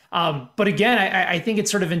way. But again, I think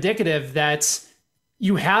it's sort of indicative that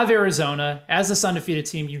you have Arizona as this undefeated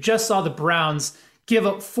team. You just saw the Browns give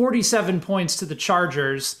up 47 points to the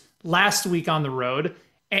Chargers last week on the road.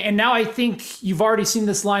 And now I think you've already seen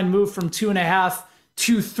this line move from 2.5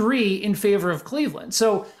 to 3 in favor of Cleveland.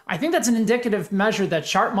 So I think that's an indicative measure that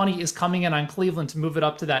sharp money is coming in on Cleveland to move it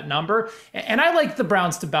up to that number. And I like the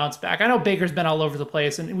Browns to bounce back. I know Baker's been all over the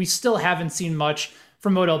place, and we still haven't seen much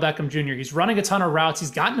from Odell Beckham Jr. He's running a ton of routes.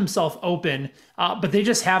 He's gotten himself open, but they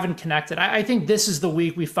just haven't connected. I think this is the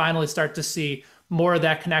week we finally start to see more of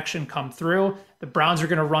that connection come through. The Browns are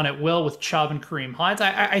going to run at will with Chubb and Kareem Hunt.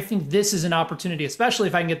 I think this is an opportunity, especially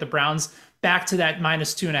if I can get the Browns back to that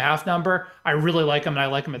 -2.5 number. I really like them, and I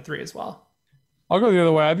like them at 3 as well. I'll go the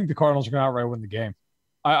other way. I think the Cardinals are going to outright win the game.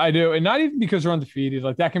 I do. And not even because they're undefeated.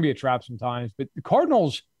 Like, that can be a trap sometimes. But the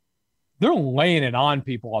Cardinals, they're laying it on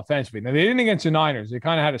people offensively. Now, they didn't against the Niners. They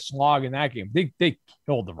kind of had a slog in that game. They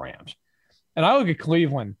killed the Rams. And I look at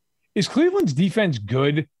Cleveland. Is Cleveland's defense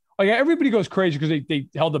good? Like, everybody goes crazy because they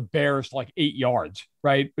held the Bears to like 8 yards,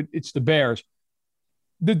 right? But it's the Bears.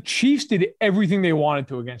 The Chiefs did everything they wanted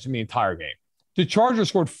to against them the entire game. The Chargers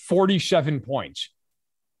scored 47 points.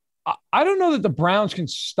 I don't know that the Browns can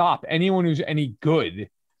stop anyone who's any good.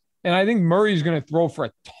 And I think Murray's going to throw for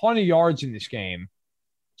a ton of yards in this game.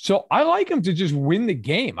 So I like him to just win the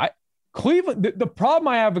game. Cleveland, the problem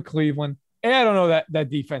I have with Cleveland, and I don't know that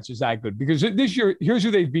defense is that good, because this year, here's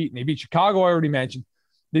who they've beaten. They beat Chicago, I already mentioned.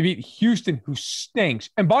 They beat Houston, who stinks.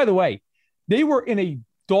 And by the way, they were in a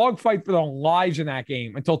dogfight for their lives in that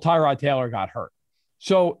game until Tyrod Taylor got hurt.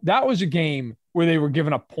 So that was a game where they were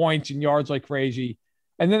giving up points and yards like crazy.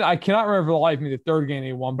 And then I cannot remember for the life of me the third game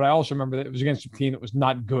they won, but I also remember that it was against a team that was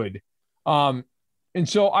not good. And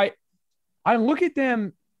so I look at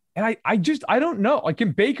them and I don't know. Like,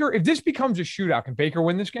 can Baker, if this becomes a shootout, can Baker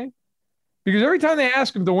win this game? Because every time they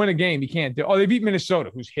ask him to win a game, he can't do it. Oh, they beat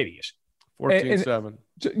Minnesota, who's hideous. 14-7.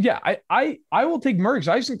 So, yeah, I will take Murray because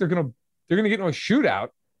I just think they're gonna get into a shootout.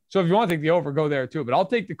 So if you want to take the over, go there too. But I'll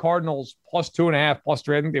take the Cardinals +2.5,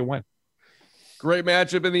 +3. I think they win. Great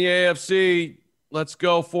matchup in the AFC. Let's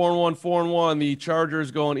go 4-1, 4-1. The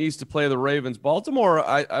Chargers going east to play the Ravens. Baltimore,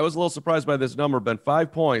 I was a little surprised by this number, Ben.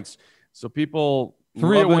 5 points. So people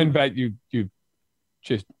 3 at WynnBET, you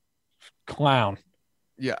just clown.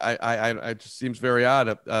 Yeah, I just seems very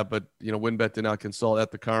odd. But WynnBET did not consult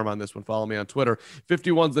at the Carm on this one. Follow me on Twitter.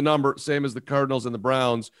 51's the number, same as the Cardinals and the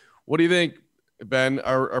Browns. What do you think, Ben?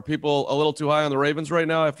 Are people a little too high on the Ravens right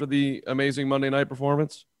now after the amazing Monday night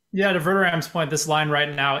performance? Yeah, to Verderam's point, this line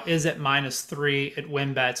right now is at -3 at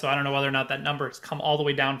WynnBET. So I don't know whether or not that number has come all the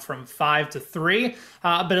way down from 5 to 3,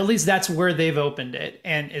 but at least that's where they've opened it.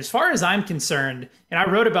 And as far as I'm concerned, and I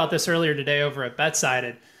wrote about this earlier today over at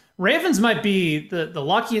BetSided, Ravens might be the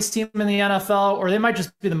luckiest team in the NFL, or they might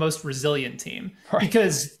just be the most resilient team. Right.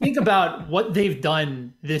 Because think about what they've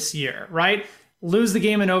done this year, right? Lose the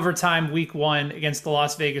game in overtime week 1 against the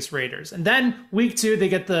Las Vegas Raiders. And then week 2, they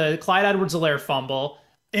get the Clyde Edwards-Helaire fumble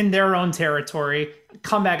in their own territory,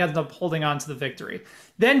 come back, ends up holding on to the victory.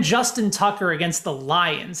 Then Justin Tucker against the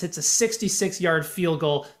Lions hits a 66-yard field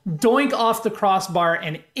goal, doink off the crossbar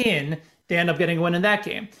and in. They end up getting a win in that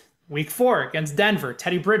game. Week 4 against Denver,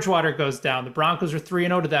 Teddy Bridgewater goes down. The Broncos are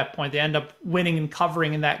 3-0 to that point. They end up winning and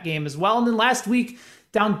covering in that game as well. And then last week,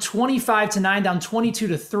 down 25-9, down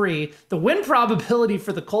 22-3. The win probability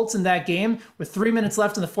for the Colts in that game with 3 minutes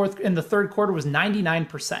left in the third quarter was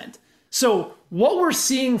 99%. So what we're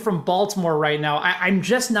seeing from Baltimore right now, I'm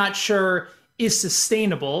just not sure is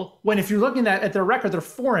sustainable. When if you're looking at their record, they're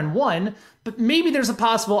 4-1, but maybe there's a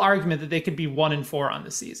possible argument that they could be 1-4 on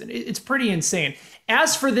the season. It's pretty insane.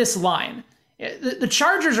 As for this line, the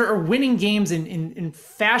Chargers are winning games in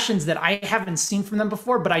fashions that I haven't seen from them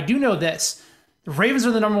before, but I do know this. The Ravens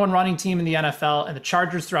are the number one running team in the NFL, and the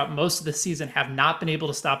Chargers throughout most of the season have not been able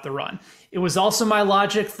to stop the run. It was also my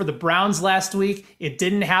logic for the Browns last week. It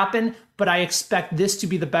didn't happen, but I expect this to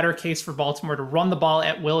be the better case for Baltimore to run the ball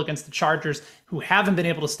at will against the Chargers, who haven't been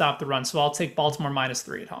able to stop the run. So I'll take Baltimore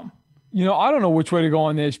 -3 at home. I don't know which way to go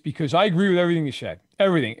on this because I agree with everything you said.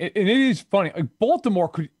 Everything. And it is funny. Like Baltimore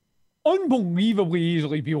could unbelievably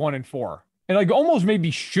easily be 1-4. And like almost maybe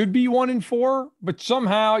should be 1-4, but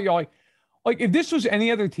somehow you're like if this was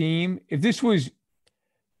any other team, if this was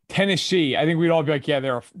Tennessee, I think we'd all be like, yeah,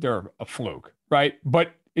 they're a fluke, right?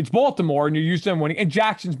 But it's Baltimore and you're used to them winning. And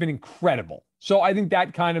Jackson's been incredible. So I think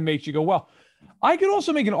that kind of makes you go, well, I could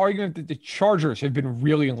also make an argument that the Chargers have been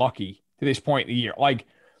really lucky to this point in the year. Like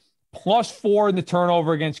 +4 in the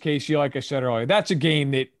turnover against KC, like I said earlier. That's a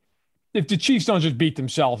game that if the Chiefs don't just beat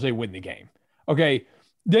themselves, they win the game. Okay.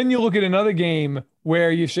 Then you look at another game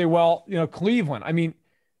where you say, well, Cleveland, I mean,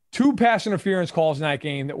 2 pass interference calls in that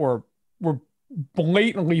game that were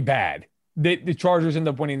blatantly bad. The Chargers end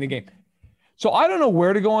up winning the game. So I don't know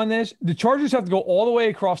where to go on this. The Chargers have to go all the way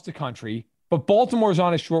across the country, but Baltimore's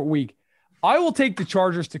on a short week. I will take the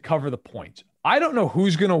Chargers to cover the points. I don't know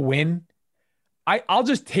who's going to win. I'll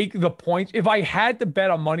just take the points. If I had to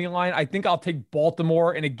bet a money line, I think I'll take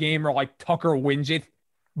Baltimore in a game where like Tucker wins it.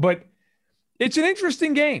 But it's an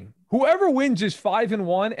interesting game. Whoever wins is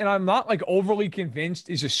 5-1, and I'm not like overly convinced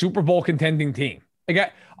is a Super Bowl contending team.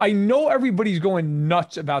 Like I know everybody's going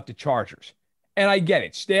nuts about the Chargers, and I get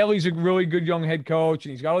it. Staley's a really good young head coach,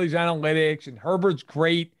 and he's got all these analytics, and Herbert's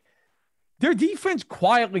great. Their defense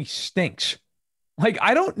quietly stinks. Like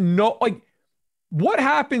I don't know, like what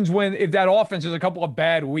happens if that offense has a couple of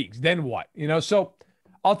bad weeks? Then what? So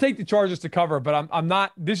I'll take the Chargers to cover, but I'm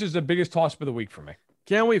not. This is the biggest toss for the week for me.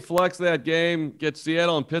 Can we flex that game? Get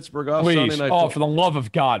Seattle and Pittsburgh off please. Sunday night. Oh, for the love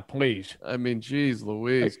of God, please. I mean, geez,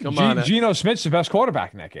 Louise, come on. Geno Smith's the best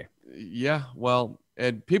quarterback in that game. Yeah, well,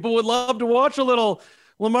 and people would love to watch a little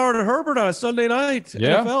Lamar and Herbert on a Sunday night.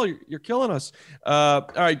 Yeah. NFL, you're killing us. All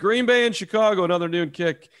right, Green Bay and Chicago, another noon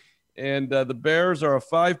kick. And the Bears are a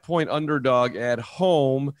 5-point underdog at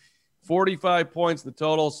home. 45 points the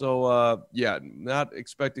total. So, not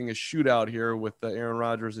expecting a shootout here with Aaron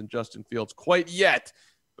Rodgers and Justin Fields quite yet.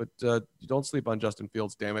 But you don't sleep on Justin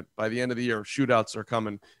Fields, damn it. By the end of the year, shootouts are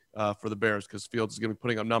coming for the Bears because Fields is going to be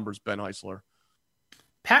putting up numbers, Ben Heisler.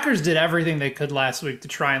 Packers did everything they could last week to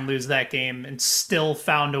try and lose that game and still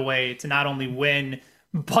found a way to not only win,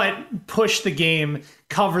 but push the game,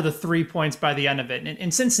 cover the 3 points by the end of it. And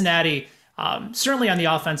in Cincinnati, certainly on the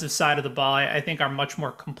offensive side of the ball, I think are much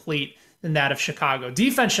more complete than that of Chicago.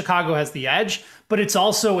 Defense, Chicago has the edge, but it's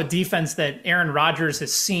also a defense that Aaron Rodgers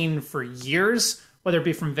has seen for years, whether it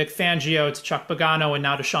be from Vic Fangio to Chuck Pagano and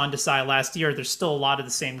now to Sean Desai last year. There's still a lot of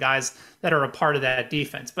the same guys that are a part of that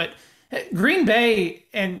defense. But Green Bay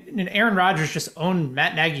and Aaron Rodgers just own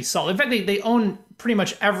Matt Nagy's soul. In fact, they own pretty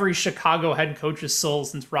much every Chicago head coach's soul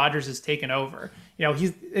since Rodgers has taken over.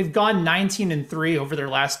 They've gone 19-3 over their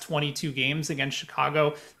last 22 games against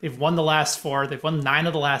Chicago. They've won the last 4. They've won 9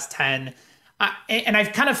 of the last 10. And I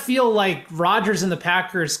kind of feel like Rodgers and the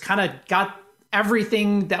Packers kind of got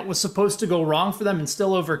everything that was supposed to go wrong for them and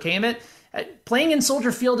still overcame it. Playing in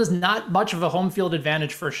Soldier Field is not much of a home field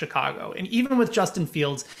advantage for Chicago. And even with Justin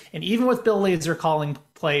Fields and even with Bill Lazor calling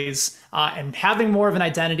plays and having more of an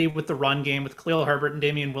identity with the run game with Khalil Herbert and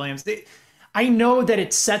Damian Williams, I know that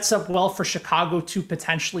it sets up well for Chicago to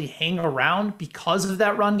potentially hang around because of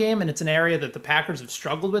that run game. And it's an area that the Packers have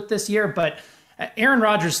struggled with this year. But Aaron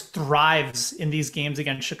Rodgers thrives in these games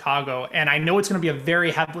against Chicago. And I know it's going to be a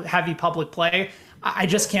very heavy public play. I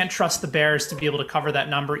just can't trust the Bears to be able to cover that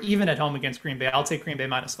number, even at home against Green Bay. I'll take Green Bay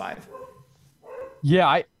 -5.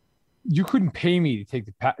 Yeah, you couldn't pay me to take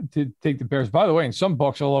the Bears. By the way, in some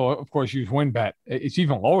books, although of course use WinBet, it's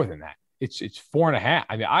even lower than that. It's 4.5.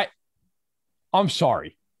 I mean, I'm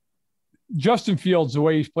sorry. Justin Fields, the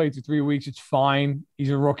way he's played through 3 weeks, it's fine.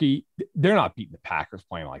 He's a rookie. They're not beating the Packers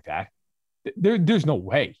playing like that. There's no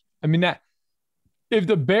way. I mean, that if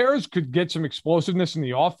the Bears could get some explosiveness in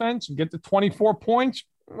the offense and get to 24 points,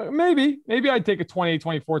 maybe I'd take a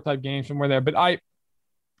 28-24 type game somewhere there. But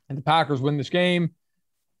and the Packers win this game.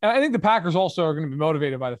 And I think the Packers also are going to be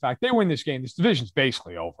motivated by the fact they win this game. This division's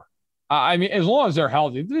basically over. I mean, as long as they're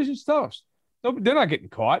healthy, the division's toast. They're not getting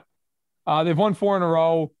caught. They've won 4 in a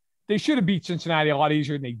row. They should have beat Cincinnati a lot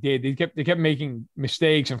easier than they did. They kept making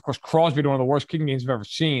mistakes. And of course, Crosby had one of the worst kicking games I've ever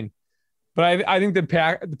seen. But I think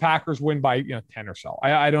the Packers win by 10 or so.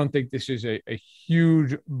 I don't think this is a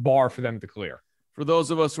huge bar for them to clear. For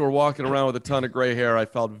those of us who are walking around with a ton of gray hair, I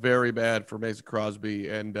felt very bad for Mason Crosby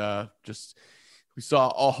and just We saw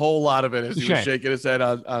a whole lot of it as he was shaking his head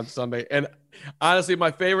on Sunday. And honestly,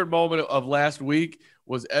 my favorite moment of last week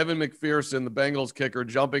was Evan McPherson, the Bengals kicker,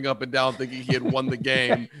 jumping up and down thinking he had won the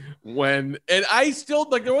game and I still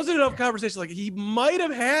there wasn't enough conversation. Like he might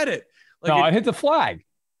have had it. I hit the flag.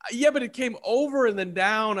 Yeah, but it came over and then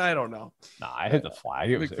down. I don't know. No, I hit the flag.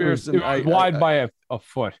 It was wide by a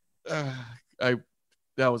foot. That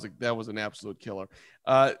was an absolute killer.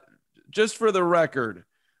 Just for the record,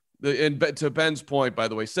 to Ben's point, by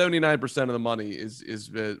the way, 79% of the money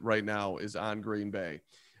is right now is on Green Bay.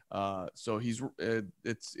 So it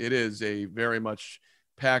is a very much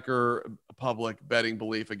Packer public betting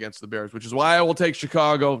belief against the Bears, which is why I will take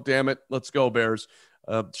Chicago. Damn it. Let's go Bears.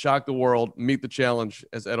 Shock the world, meet the challenge,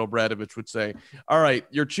 as Ed O'Bradovich would say. All right.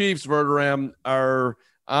 Your Chiefs, Verderam, are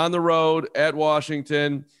on the road at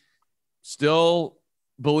Washington. Still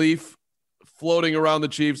belief floating around the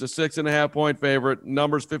Chiefs, a 6.5-point favorite,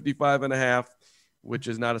 numbers 55.5, which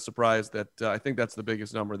is not a surprise. That I think that's the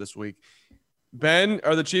biggest number this week. Ben,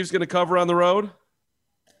 are the Chiefs going to cover on the road?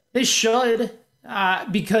 They should,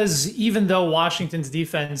 because even though Washington's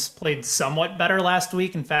defense played somewhat better last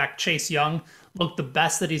week, in fact, Chase Young looked the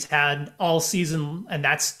best that he's had all season, and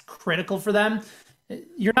that's critical for them.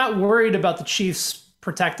 You're not worried about the Chiefs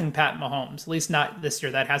protecting Pat Mahomes, at least not this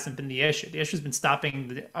year. That hasn't been the issue. The issue has been stopping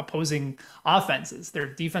the opposing offenses. Their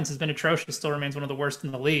defense has been atrocious, still remains one of the worst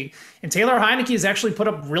in the league. And Taylor Heineke has actually put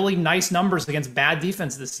up really nice numbers against bad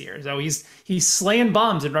defense this year. So he's slaying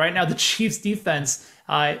bums, and right now the Chiefs defense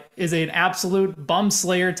is an absolute bum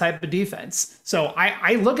slayer type of defense. So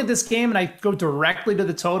I look at this game and I go directly to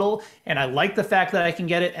the total, and I like the fact that I can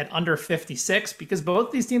get it at under 56 because both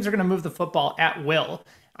these teams are going to move the football at will.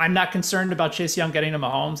 I'm not concerned about Chase Young getting to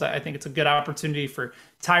Mahomes. I think it's a good opportunity for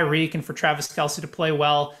Tyreek and for Travis Kelce to play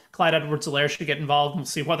well. Clyde Edwards-Helaire should get involved. We'll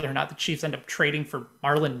see whether or not the Chiefs end up trading for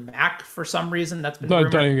Marlon Mack for some reason. That's been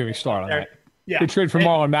rumored. Don't even get me started on that. Yeah. They trade for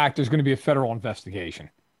Marlon Mack, there's going to be a federal investigation.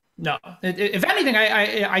 No, if anything,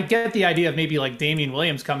 I get the idea of maybe like Damian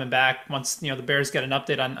Williams coming back once the Bears get an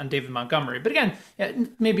update on David Montgomery. But again,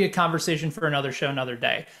 maybe a conversation for another show, another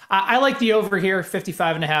day. I like the over here,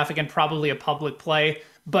 55.5. Again, probably a public play,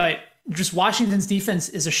 but just Washington's defense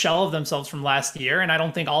is a shell of themselves from last year, and I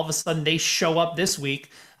don't think all of a sudden they show up this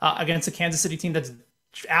week against a Kansas City team that's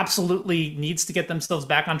absolutely needs to get themselves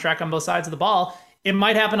back on track on both sides of the ball. It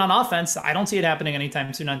might happen on offense. I don't see it happening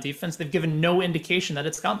anytime soon on defense. They've given no indication that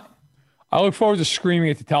it's coming. I look forward to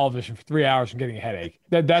screaming at the television for 3 hours and getting a headache.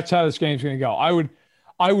 That's how this game's going to go.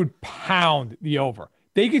 I would pound the over.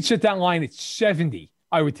 They could set that line at 70.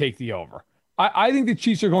 I would take the over. I think the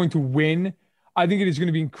Chiefs are going to win. I think it is going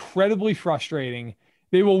to be incredibly frustrating.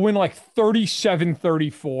 They will win like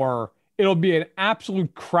 37-34. It'll be an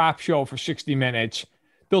absolute crap show for 60 minutes.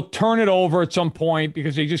 They'll turn it over at some point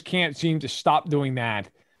because they just can't seem to stop doing that.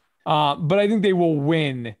 But I think they will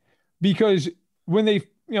win because when they,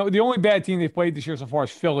 the only bad team they've played this year so far is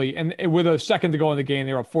Philly. And with a second to go in the game,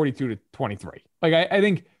 they were up 42-23. Like, I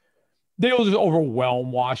think they will just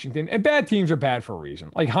overwhelm Washington. And bad teams are bad for a reason.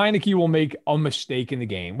 Like, Heineke will make a mistake in the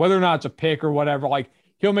game, whether or not it's a pick or whatever. Like,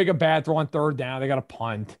 he'll make a bad throw on third down. They got a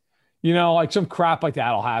punt. Like some crap like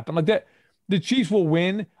that will happen. Like that, the Chiefs will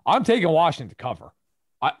win. I'm taking Washington to cover.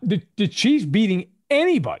 The Chiefs beating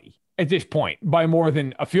anybody at this point by more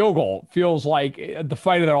than a field goal feels like the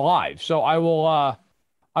fight of their lives. So I will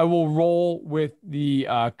roll with the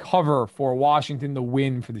cover for Washington, the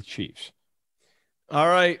win for the Chiefs. All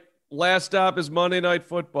right. Last stop is Monday Night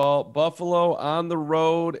Football. Buffalo on the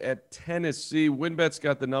road at Tennessee. WinBet's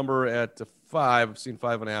got the number at 5. I've seen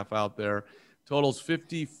 5.5 out there. Total's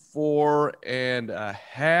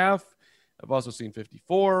 54.5. I've also seen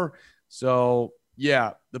 54. So,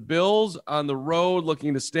 yeah, the Bills on the road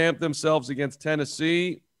looking to stamp themselves against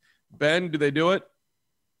Tennessee. Ben, do they do it?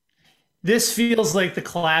 This feels like the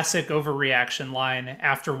classic overreaction line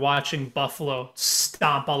after watching Buffalo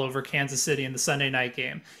stomp all over Kansas City in the Sunday night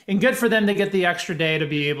game. And good for them to get the extra day to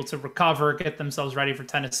be able to recover, get themselves ready for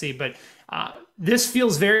Tennessee. But this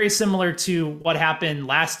feels very similar to what happened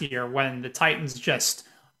last year when the Titans just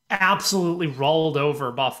absolutely rolled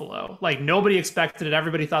over Buffalo. Like, nobody expected it.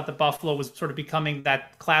 Everybody thought that Buffalo was sort of becoming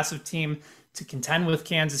that class of team to contend with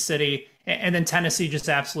Kansas City. And then Tennessee just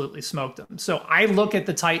absolutely smoked them. So I look at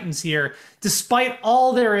the Titans here, despite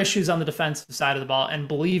all their issues on the defensive side of the ball, and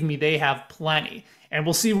believe me, they have plenty. And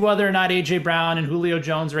we'll see whether or not A.J. Brown and Julio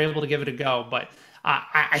Jones are able to give it a go. But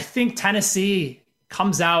I think Tennessee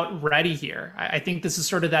comes out ready here. I think this is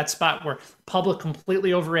sort of that spot where public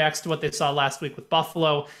completely overreacts to what they saw last week with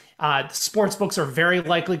Buffalo. The sports books are very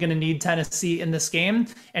likely going to need Tennessee in this game.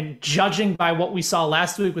 And judging by what we saw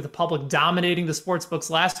last week with the public dominating the sports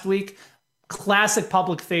books last week, classic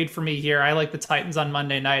public fade for me here. I like the Titans on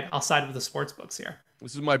Monday night. I'll side with the sports books here.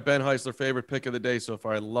 This is my Ben Heisler favorite pick of the day so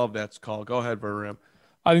far. I love that call. Go ahead, Verderam.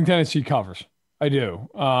 I think Tennessee covers. I do.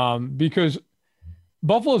 Because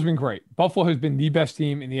Buffalo's been great. Buffalo has been the best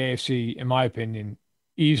team in the AFC, in my opinion,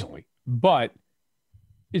 easily. But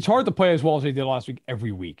it's hard to play as well as they did last week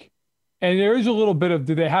every week. And there is a little bit of,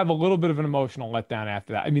 do they have a little bit of an emotional letdown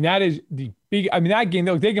after that? I mean, that is the big, I mean, that game,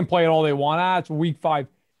 they can play it all they want. It's week 5.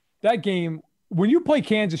 That game, when you play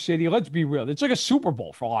Kansas City, let's be real, it's like a Super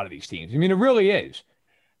Bowl for a lot of these teams. I mean, it really is.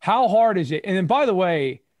 How hard is it? And then, by the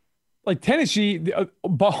way, like Tennessee,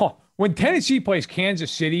 when Tennessee plays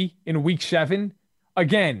Kansas City in week 7,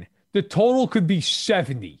 again, the total could be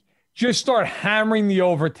 70. Just start hammering the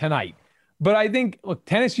over tonight. But I think, look,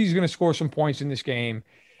 Tennessee's going to score some points in this game.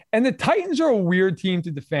 And the Titans are a weird team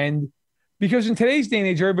to defend because in today's day and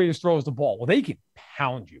age, everybody just throws the ball. Well, they can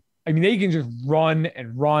pound you. I mean, they can just run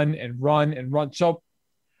and run and run and run. So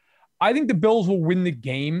I think the Bills will win the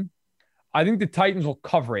game. I think the Titans will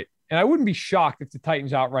cover it. And I wouldn't be shocked if the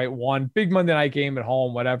Titans outright won. Big Monday night game at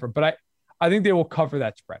home, whatever. But I think they will cover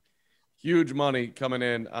that spread. Huge money coming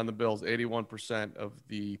in on the Bills. 81% of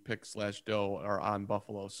the pick/dough are on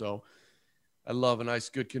Buffalo. So I love a nice,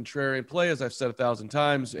 good contrarian play, as I've said 1,000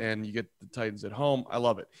 times, and you get the Titans at home. I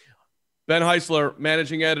love it. Ben Heisler,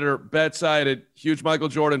 managing editor, Bet-sided, huge Michael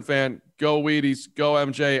Jordan fan. Go Wheaties, go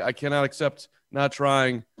MJ. I cannot accept not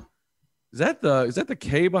trying. Is that the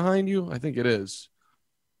K behind you? I think it is.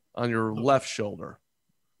 On your left shoulder.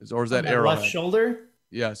 Or is that arrow? Left shoulder?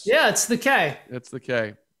 Yes. Yeah, it's the K. It's the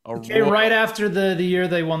K. Okay, right after the year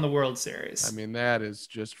they won the World Series. I mean, that is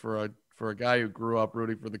just for a guy who grew up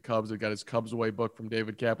rooting for the Cubs, who got his Cubs Away book from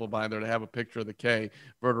David Kaplan behind there, to have a picture of the K,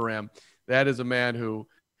 Verderam. That is a man who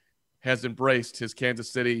has embraced his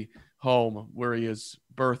Kansas City home where he is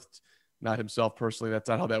birthed, not himself personally. That's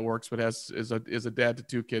not how that works, but is a dad to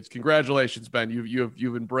 2 kids. Congratulations, Ben.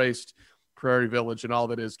 You've embraced Prairie Village and all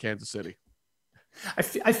that is Kansas City. I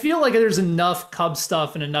feel like there's enough Cubs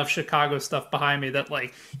stuff and enough Chicago stuff behind me that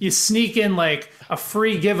like you sneak in like a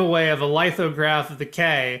free giveaway of a lithograph of the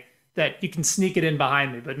K that you can sneak it in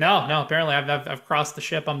behind me. But no, apparently I've crossed the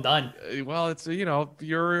ship. I'm done. Well, it's,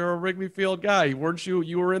 you're a Wrigley Field guy. Weren't you?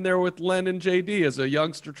 You were in there with Len and JD as a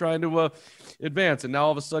youngster trying to advance. And now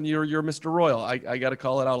all of a sudden you're Mr. Royal. I got to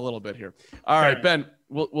call it out a little bit here. All right, Ben,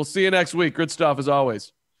 we'll see you next week. Good stuff as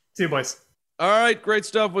always. See you, boys. All right. Great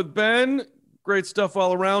stuff with Ben. Great stuff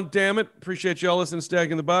all around. Damn it. Appreciate y'all listening to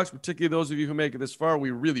Stacking the Box, particularly those of you who make it this far.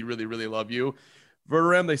 We really, really, really love you.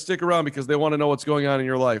 Verderam, they stick around because they want to know what's going on in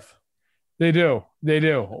your life. They do.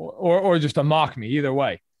 Or just to mock me, either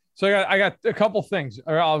way. So I got a couple things.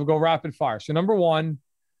 I'll go rapid fire. So number one,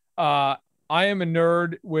 I am a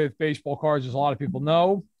nerd with baseball cards, as a lot of people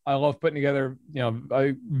know. I love putting together,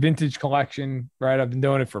 a vintage collection, right? I've been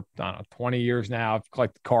doing it for, 20 years now. I've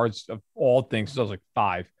collected cards of all things since I was like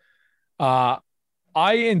 5.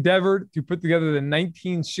 I endeavored to put together the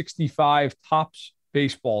 1965 Topps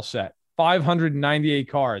baseball set, 598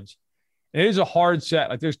 cards. It is a hard set.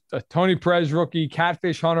 Like there's a Tony Perez rookie,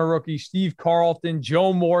 Catfish Hunter rookie, Steve Carlton,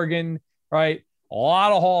 Joe Morgan, right? A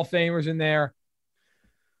lot of Hall of Famers in there.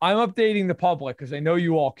 I'm updating the public because I know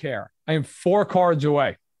you all care. I am 4 cards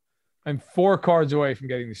away. I'm 4 cards away from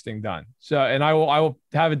getting this thing done. So, and I will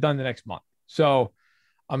have it done the next month. So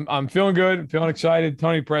I'm feeling good. I'm feeling excited.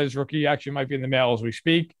 Tony Perez rookie actually might be in the mail as we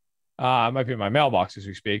speak. It might be in my mailbox as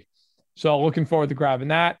we speak. So looking forward to grabbing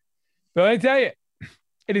that. But let me tell you,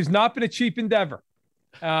 it has not been a cheap endeavor.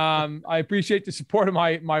 I appreciate the support of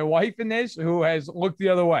my wife in this, who has looked the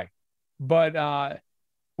other way. But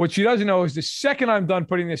what she doesn't know is the second I'm done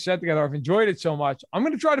putting this set together, I've enjoyed it so much, I'm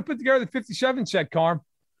going to try to put together the 57 set, Carm.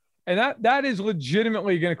 And that is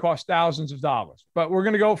legitimately going to cost thousands of dollars. But we're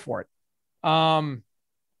going to go for it.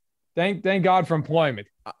 Thank God for employment.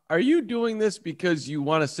 Are you doing this because you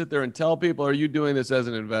want to sit there and tell people, or are you doing this as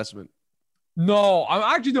an investment? No, I'm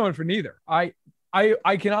actually doing it for neither. I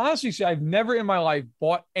can honestly say I've never in my life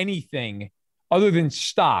bought anything other than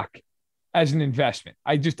stock as an investment.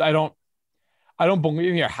 I don't believe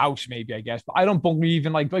in your house, maybe, I guess, but I don't believe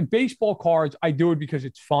in like baseball cards. I do it because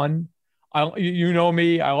it's fun. You know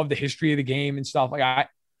me, I love the history of the game and stuff. Like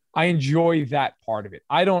I enjoy that part of it.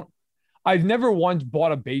 I've never once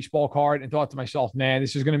bought a baseball card and thought to myself, man,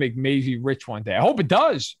 this is going to make Maisie rich one day. I hope it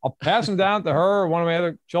does. I'll pass them down to her or one of my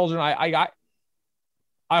other children.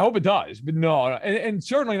 I hope it does, but no, and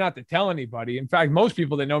certainly not to tell anybody. In fact, most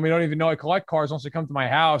people that know me don't even know I collect cards unless they come to my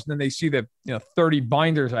house and then they see the 30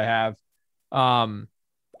 binders I have.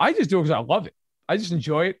 I just do it because I love it. I just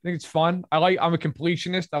enjoy it. I think it's fun. I'm a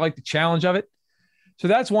completionist. I like the challenge of it. So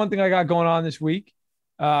that's one thing I got going on this week.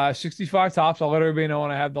 65 tops. I'll let everybody know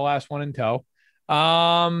when I have the last one in tow.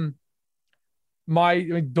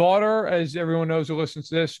 My daughter, as everyone knows who listens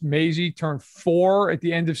to this, Maisie, turned 4 at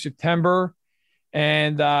the end of September.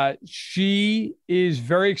 And she is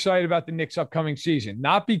very excited about the Knicks' upcoming season.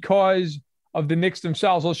 Not because of the Knicks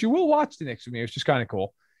themselves, although she will watch the Knicks with me. It's just kind of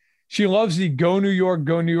cool. She loves the Go New York,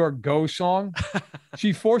 Go New York, Go song.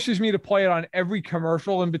 She forces me to play it on every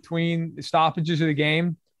commercial in between the stoppages of the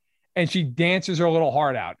game. And she dances her little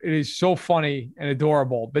heart out. It is so funny and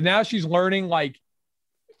adorable. But now she's learning, like,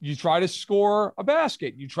 you try to score a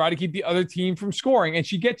basket. You try to keep the other team from scoring. And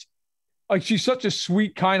she gets, like, she's such a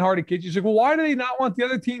sweet, kind-hearted kid. She's like, well, why do they not want the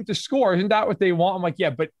other team to score? Isn't that what they want? I'm like, yeah,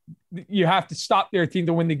 but you have to stop their team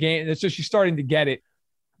to win the game. And so she's starting to get it.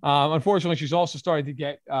 Unfortunately, she's also starting to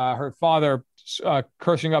get her father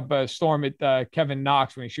cursing up a storm at Kevin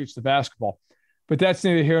Knox when he shoots the basketball. But that's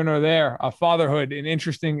neither here nor there. Fatherhood, an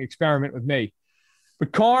interesting experiment with me.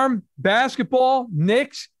 But Carm, basketball,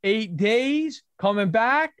 Knicks, 8 days, coming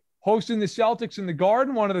back, hosting the Celtics in the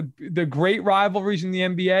Garden, one of the great rivalries in the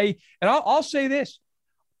NBA. And I'll say this.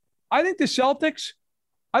 I think the Celtics,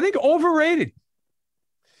 overrated.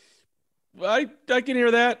 I can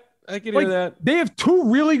hear that. Hear that. They have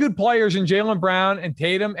 2 really good players in Jaylen Brown and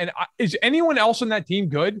Tatum. And is anyone else on that team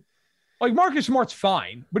good? Like, Marcus Smart's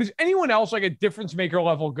fine, but is anyone else like a difference maker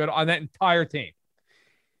level good on that entire team?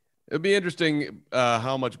 It'd be interesting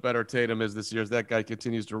how much better Tatum is this year as that guy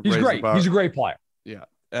continues to raise the bar. He's a great player. Yeah.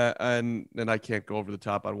 And I can't go over the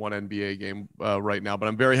top on one NBA game right now, but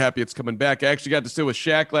I'm very happy it's coming back. I actually got to sit with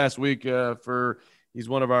Shaq last week he's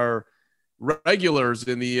one of our regulars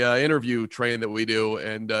in the interview train that we do.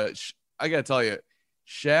 And I got to tell you,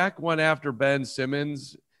 Shaq went after Ben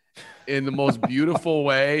Simmons in the most beautiful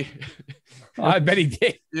way. I bet he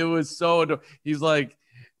did. It was so, he's like,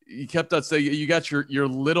 he kept on saying, you got your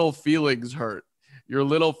little feelings hurt, your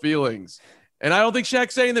little feelings. And I don't think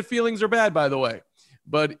Shaq's saying that feelings are bad, by the way,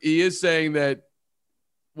 but he is saying that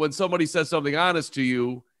when somebody says something honest to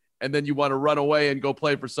you and then you want to run away and go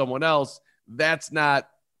play for someone else, that's not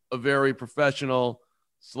a very professional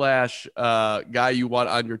 / guy you want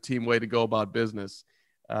on your team way to go about business.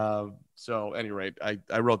 So at any rate,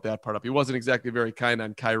 I wrote that part up. He wasn't exactly very kind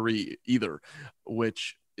on Kyrie either,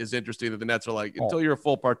 which is interesting that the Nets are like, until you're a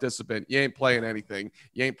full participant, you ain't playing anything.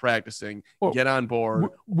 You ain't practicing. Get on board.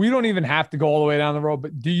 We don't even have to go all the way down the road,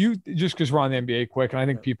 but do you, just because we're on the NBA quick, and I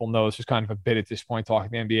think people know this is kind of a bit at this point,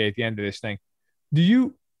 talking the NBA at the end of this thing. Do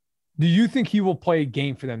you think he will play a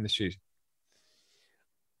game for them this season?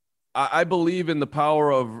 I believe in the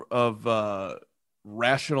power of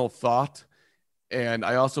rational thought. And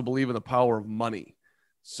I also believe in the power of money.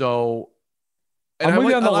 So, and I'm with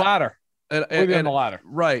you on the latter. On the ladder.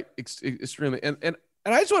 Right. Extremely. And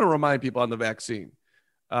I just want to remind people on the vaccine.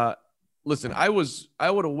 Listen, I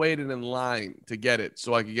would have waited in line to get it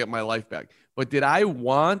so I could get my life back. But did I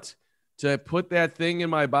want to put that thing in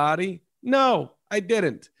my body? No, I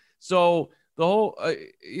didn't. So the whole,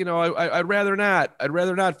 I'd rather not. I'd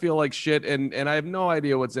rather not feel like shit, and I have no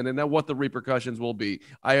idea what's in it and what the repercussions will be.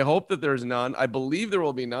 I hope that there's none. I believe there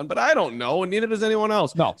will be none, but I don't know, and neither does anyone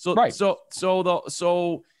else. No, so right. So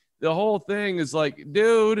the whole thing is like,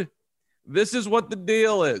 dude, this is what the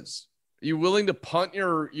deal is. Are you willing to punt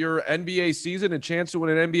your NBA season and chance to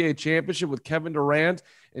win an NBA championship with Kevin Durant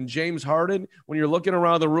and James Harden when you're looking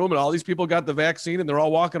around the room and all these people got the vaccine and they're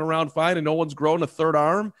all walking around fine and no one's grown a third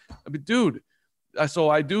arm? I mean, dude. So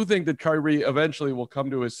I do think that Kyrie eventually will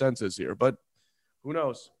come to his senses here, but who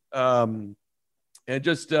knows? And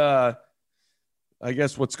just, I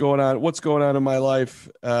guess what's going on in my life.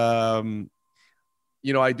 I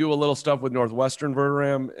do a little stuff with Northwestern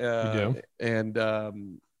Verderam, and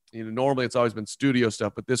normally it's always been studio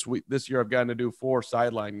stuff, but this year I've gotten to do 4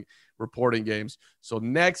 sideline reporting games. So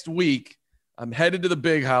next week I'm headed to the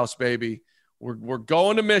big house, baby. We're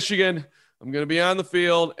going to Michigan. I'm going to be on the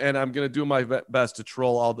field, and I'm going to do my best to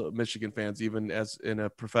troll all the Michigan fans, even as in a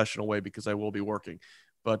professional way, because I will be working.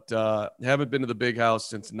 But haven't been to the big house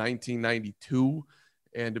since 1992,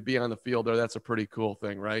 and to be on the field there, that's a pretty cool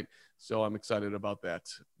thing, right? So I'm excited about that.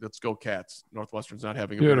 Let's go Cats. Northwestern's not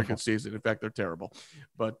having a very good season. In fact, they're terrible.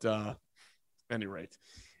 But any rate.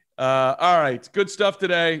 All right, good stuff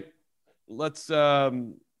today. Let's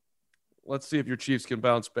see if your Chiefs can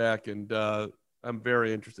bounce back, and I'm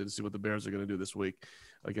very interested to see what the Bears are going to do this week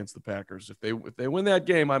against the Packers. If they win that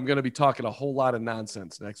game, I'm going to be talking a whole lot of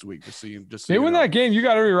nonsense next week. They win that game, you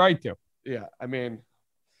got every right to. Yeah, I mean,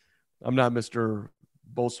 I'm not Mr.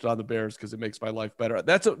 Boast on the Bears because it makes my life better.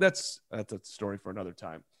 That's a story for another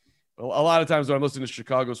time. a lot of times when I'm listening to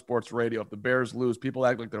Chicago sports radio, if the Bears lose, people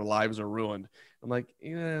act like their lives are ruined. I'm like,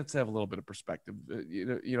 yeah, let's have a little bit of perspective.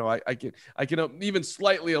 I can even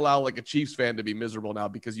slightly allow like a Chiefs fan to be miserable now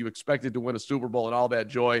because you expected to win a Super Bowl and all that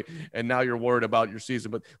joy, and now you're worried about your season.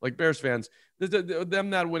 But like Bears fans, them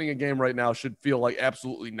not winning a game right now should feel like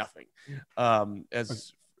absolutely nothing. I'll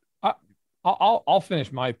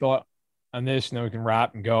finish my thought on this, and then we can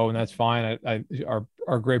wrap and go, and that's fine.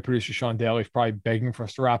 Our great producer Sean Daly is probably begging for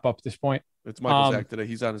us to wrap up at this point. It's Michael Zach today.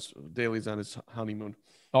 Daly's on his honeymoon.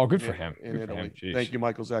 Oh, good for him. Good for him. Thank you,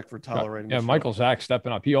 Michael Zach, for tolerating. Yeah, Michael Zach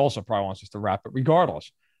stepping up. He also probably wants us to wrap it, regardless.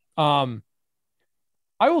 I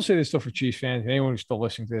will say this though for Chiefs fans and anyone who's still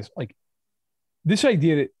listening to this, like this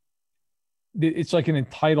idea that it's like an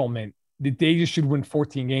entitlement that they just should win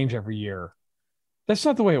 14 games every year. That's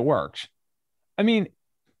not the way it works. I mean,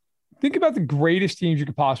 think about the greatest teams you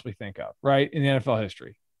could possibly think of, right, in the NFL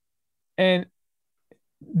history. And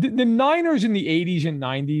the Niners in the 80s and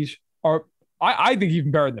 90s are, I think,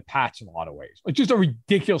 even better than the Pats in a lot of ways. Like just a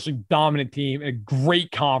ridiculously dominant team and a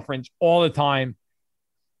great conference all the time.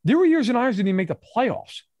 There were years the Niners didn't even make the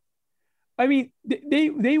playoffs. I mean,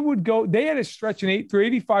 they would go, they had a stretch in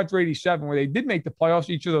 85 through 87 where they did make the playoffs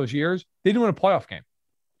each of those years. They didn't win a playoff game.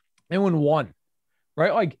 They won one,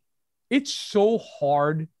 right? Like, it's so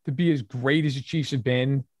hard to be as great as the Chiefs have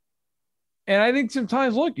been. And I think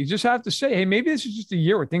sometimes, look, you just have to say, hey, maybe this is just a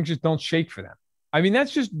year where things just don't shake for them. I mean,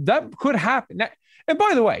 that could happen. And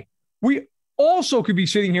by the way, we also could be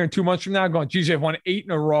sitting here in 2 months from now going, geez, they've won 8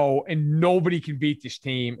 in a row and nobody can beat this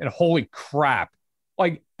team. And holy crap.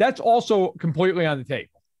 Like, that's also completely on the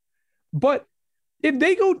table. But if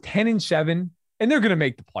they go 10-7, and they're going to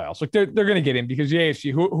make the playoffs, like they're going to get in because the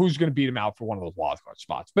AFC, who's going to beat them out for one of those wildcard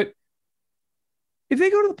spots? But if they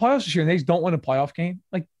go to the playoffs this year and they just don't win a playoff game,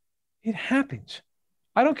 like, it happens.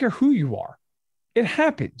 I don't care who you are. It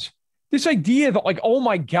happens. This idea that, like, oh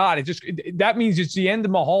my God, that means it's the end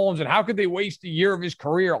of Mahomes and how could they waste a year of his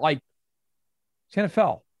career? Like, it's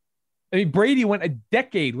NFL. I mean, Brady went a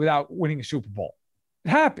decade without winning a Super Bowl. It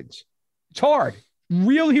happens. It's hard.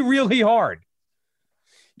 Really, really hard.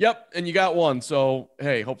 Yep, and you got one. So,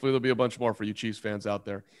 hey, hopefully there'll be a bunch more for you Chiefs fans out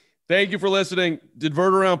there. Thank you for listening. Did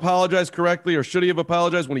Verderame apologize correctly, or should he have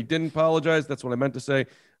apologized when he didn't apologize? That's what I meant to say.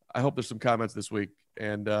 I hope there's some comments this week,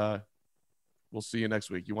 and we'll see you next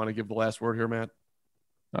week. You want to give the last word here, Matt?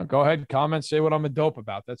 No, go ahead, comment, say what I'm a dope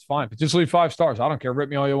about. That's fine, but just leave 5 stars. I don't care. Rip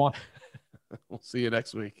me all you want. We'll see you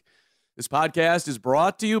next week. This podcast is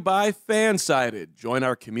brought to you by Fansided. Join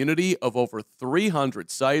our community of over 300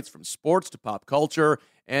 sites from sports to pop culture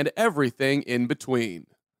and everything in between.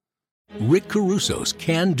 Rick Caruso's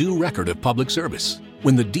can-do record of public service.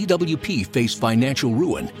 When the DWP faced financial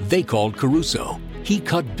ruin, they called Caruso. He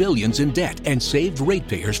cut billions in debt and saved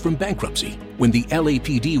ratepayers from bankruptcy. When the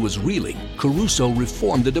LAPD was reeling, Caruso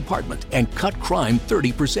reformed the department and cut crime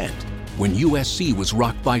 30%. When USC was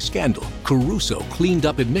rocked by scandal, Caruso cleaned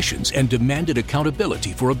up admissions and demanded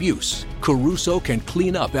accountability for abuse. Caruso can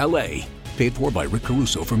clean up LA. Paid for by Rick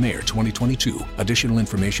Caruso for Mayor 2022. Additional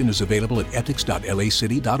information is available at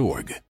ethics.lacity.org.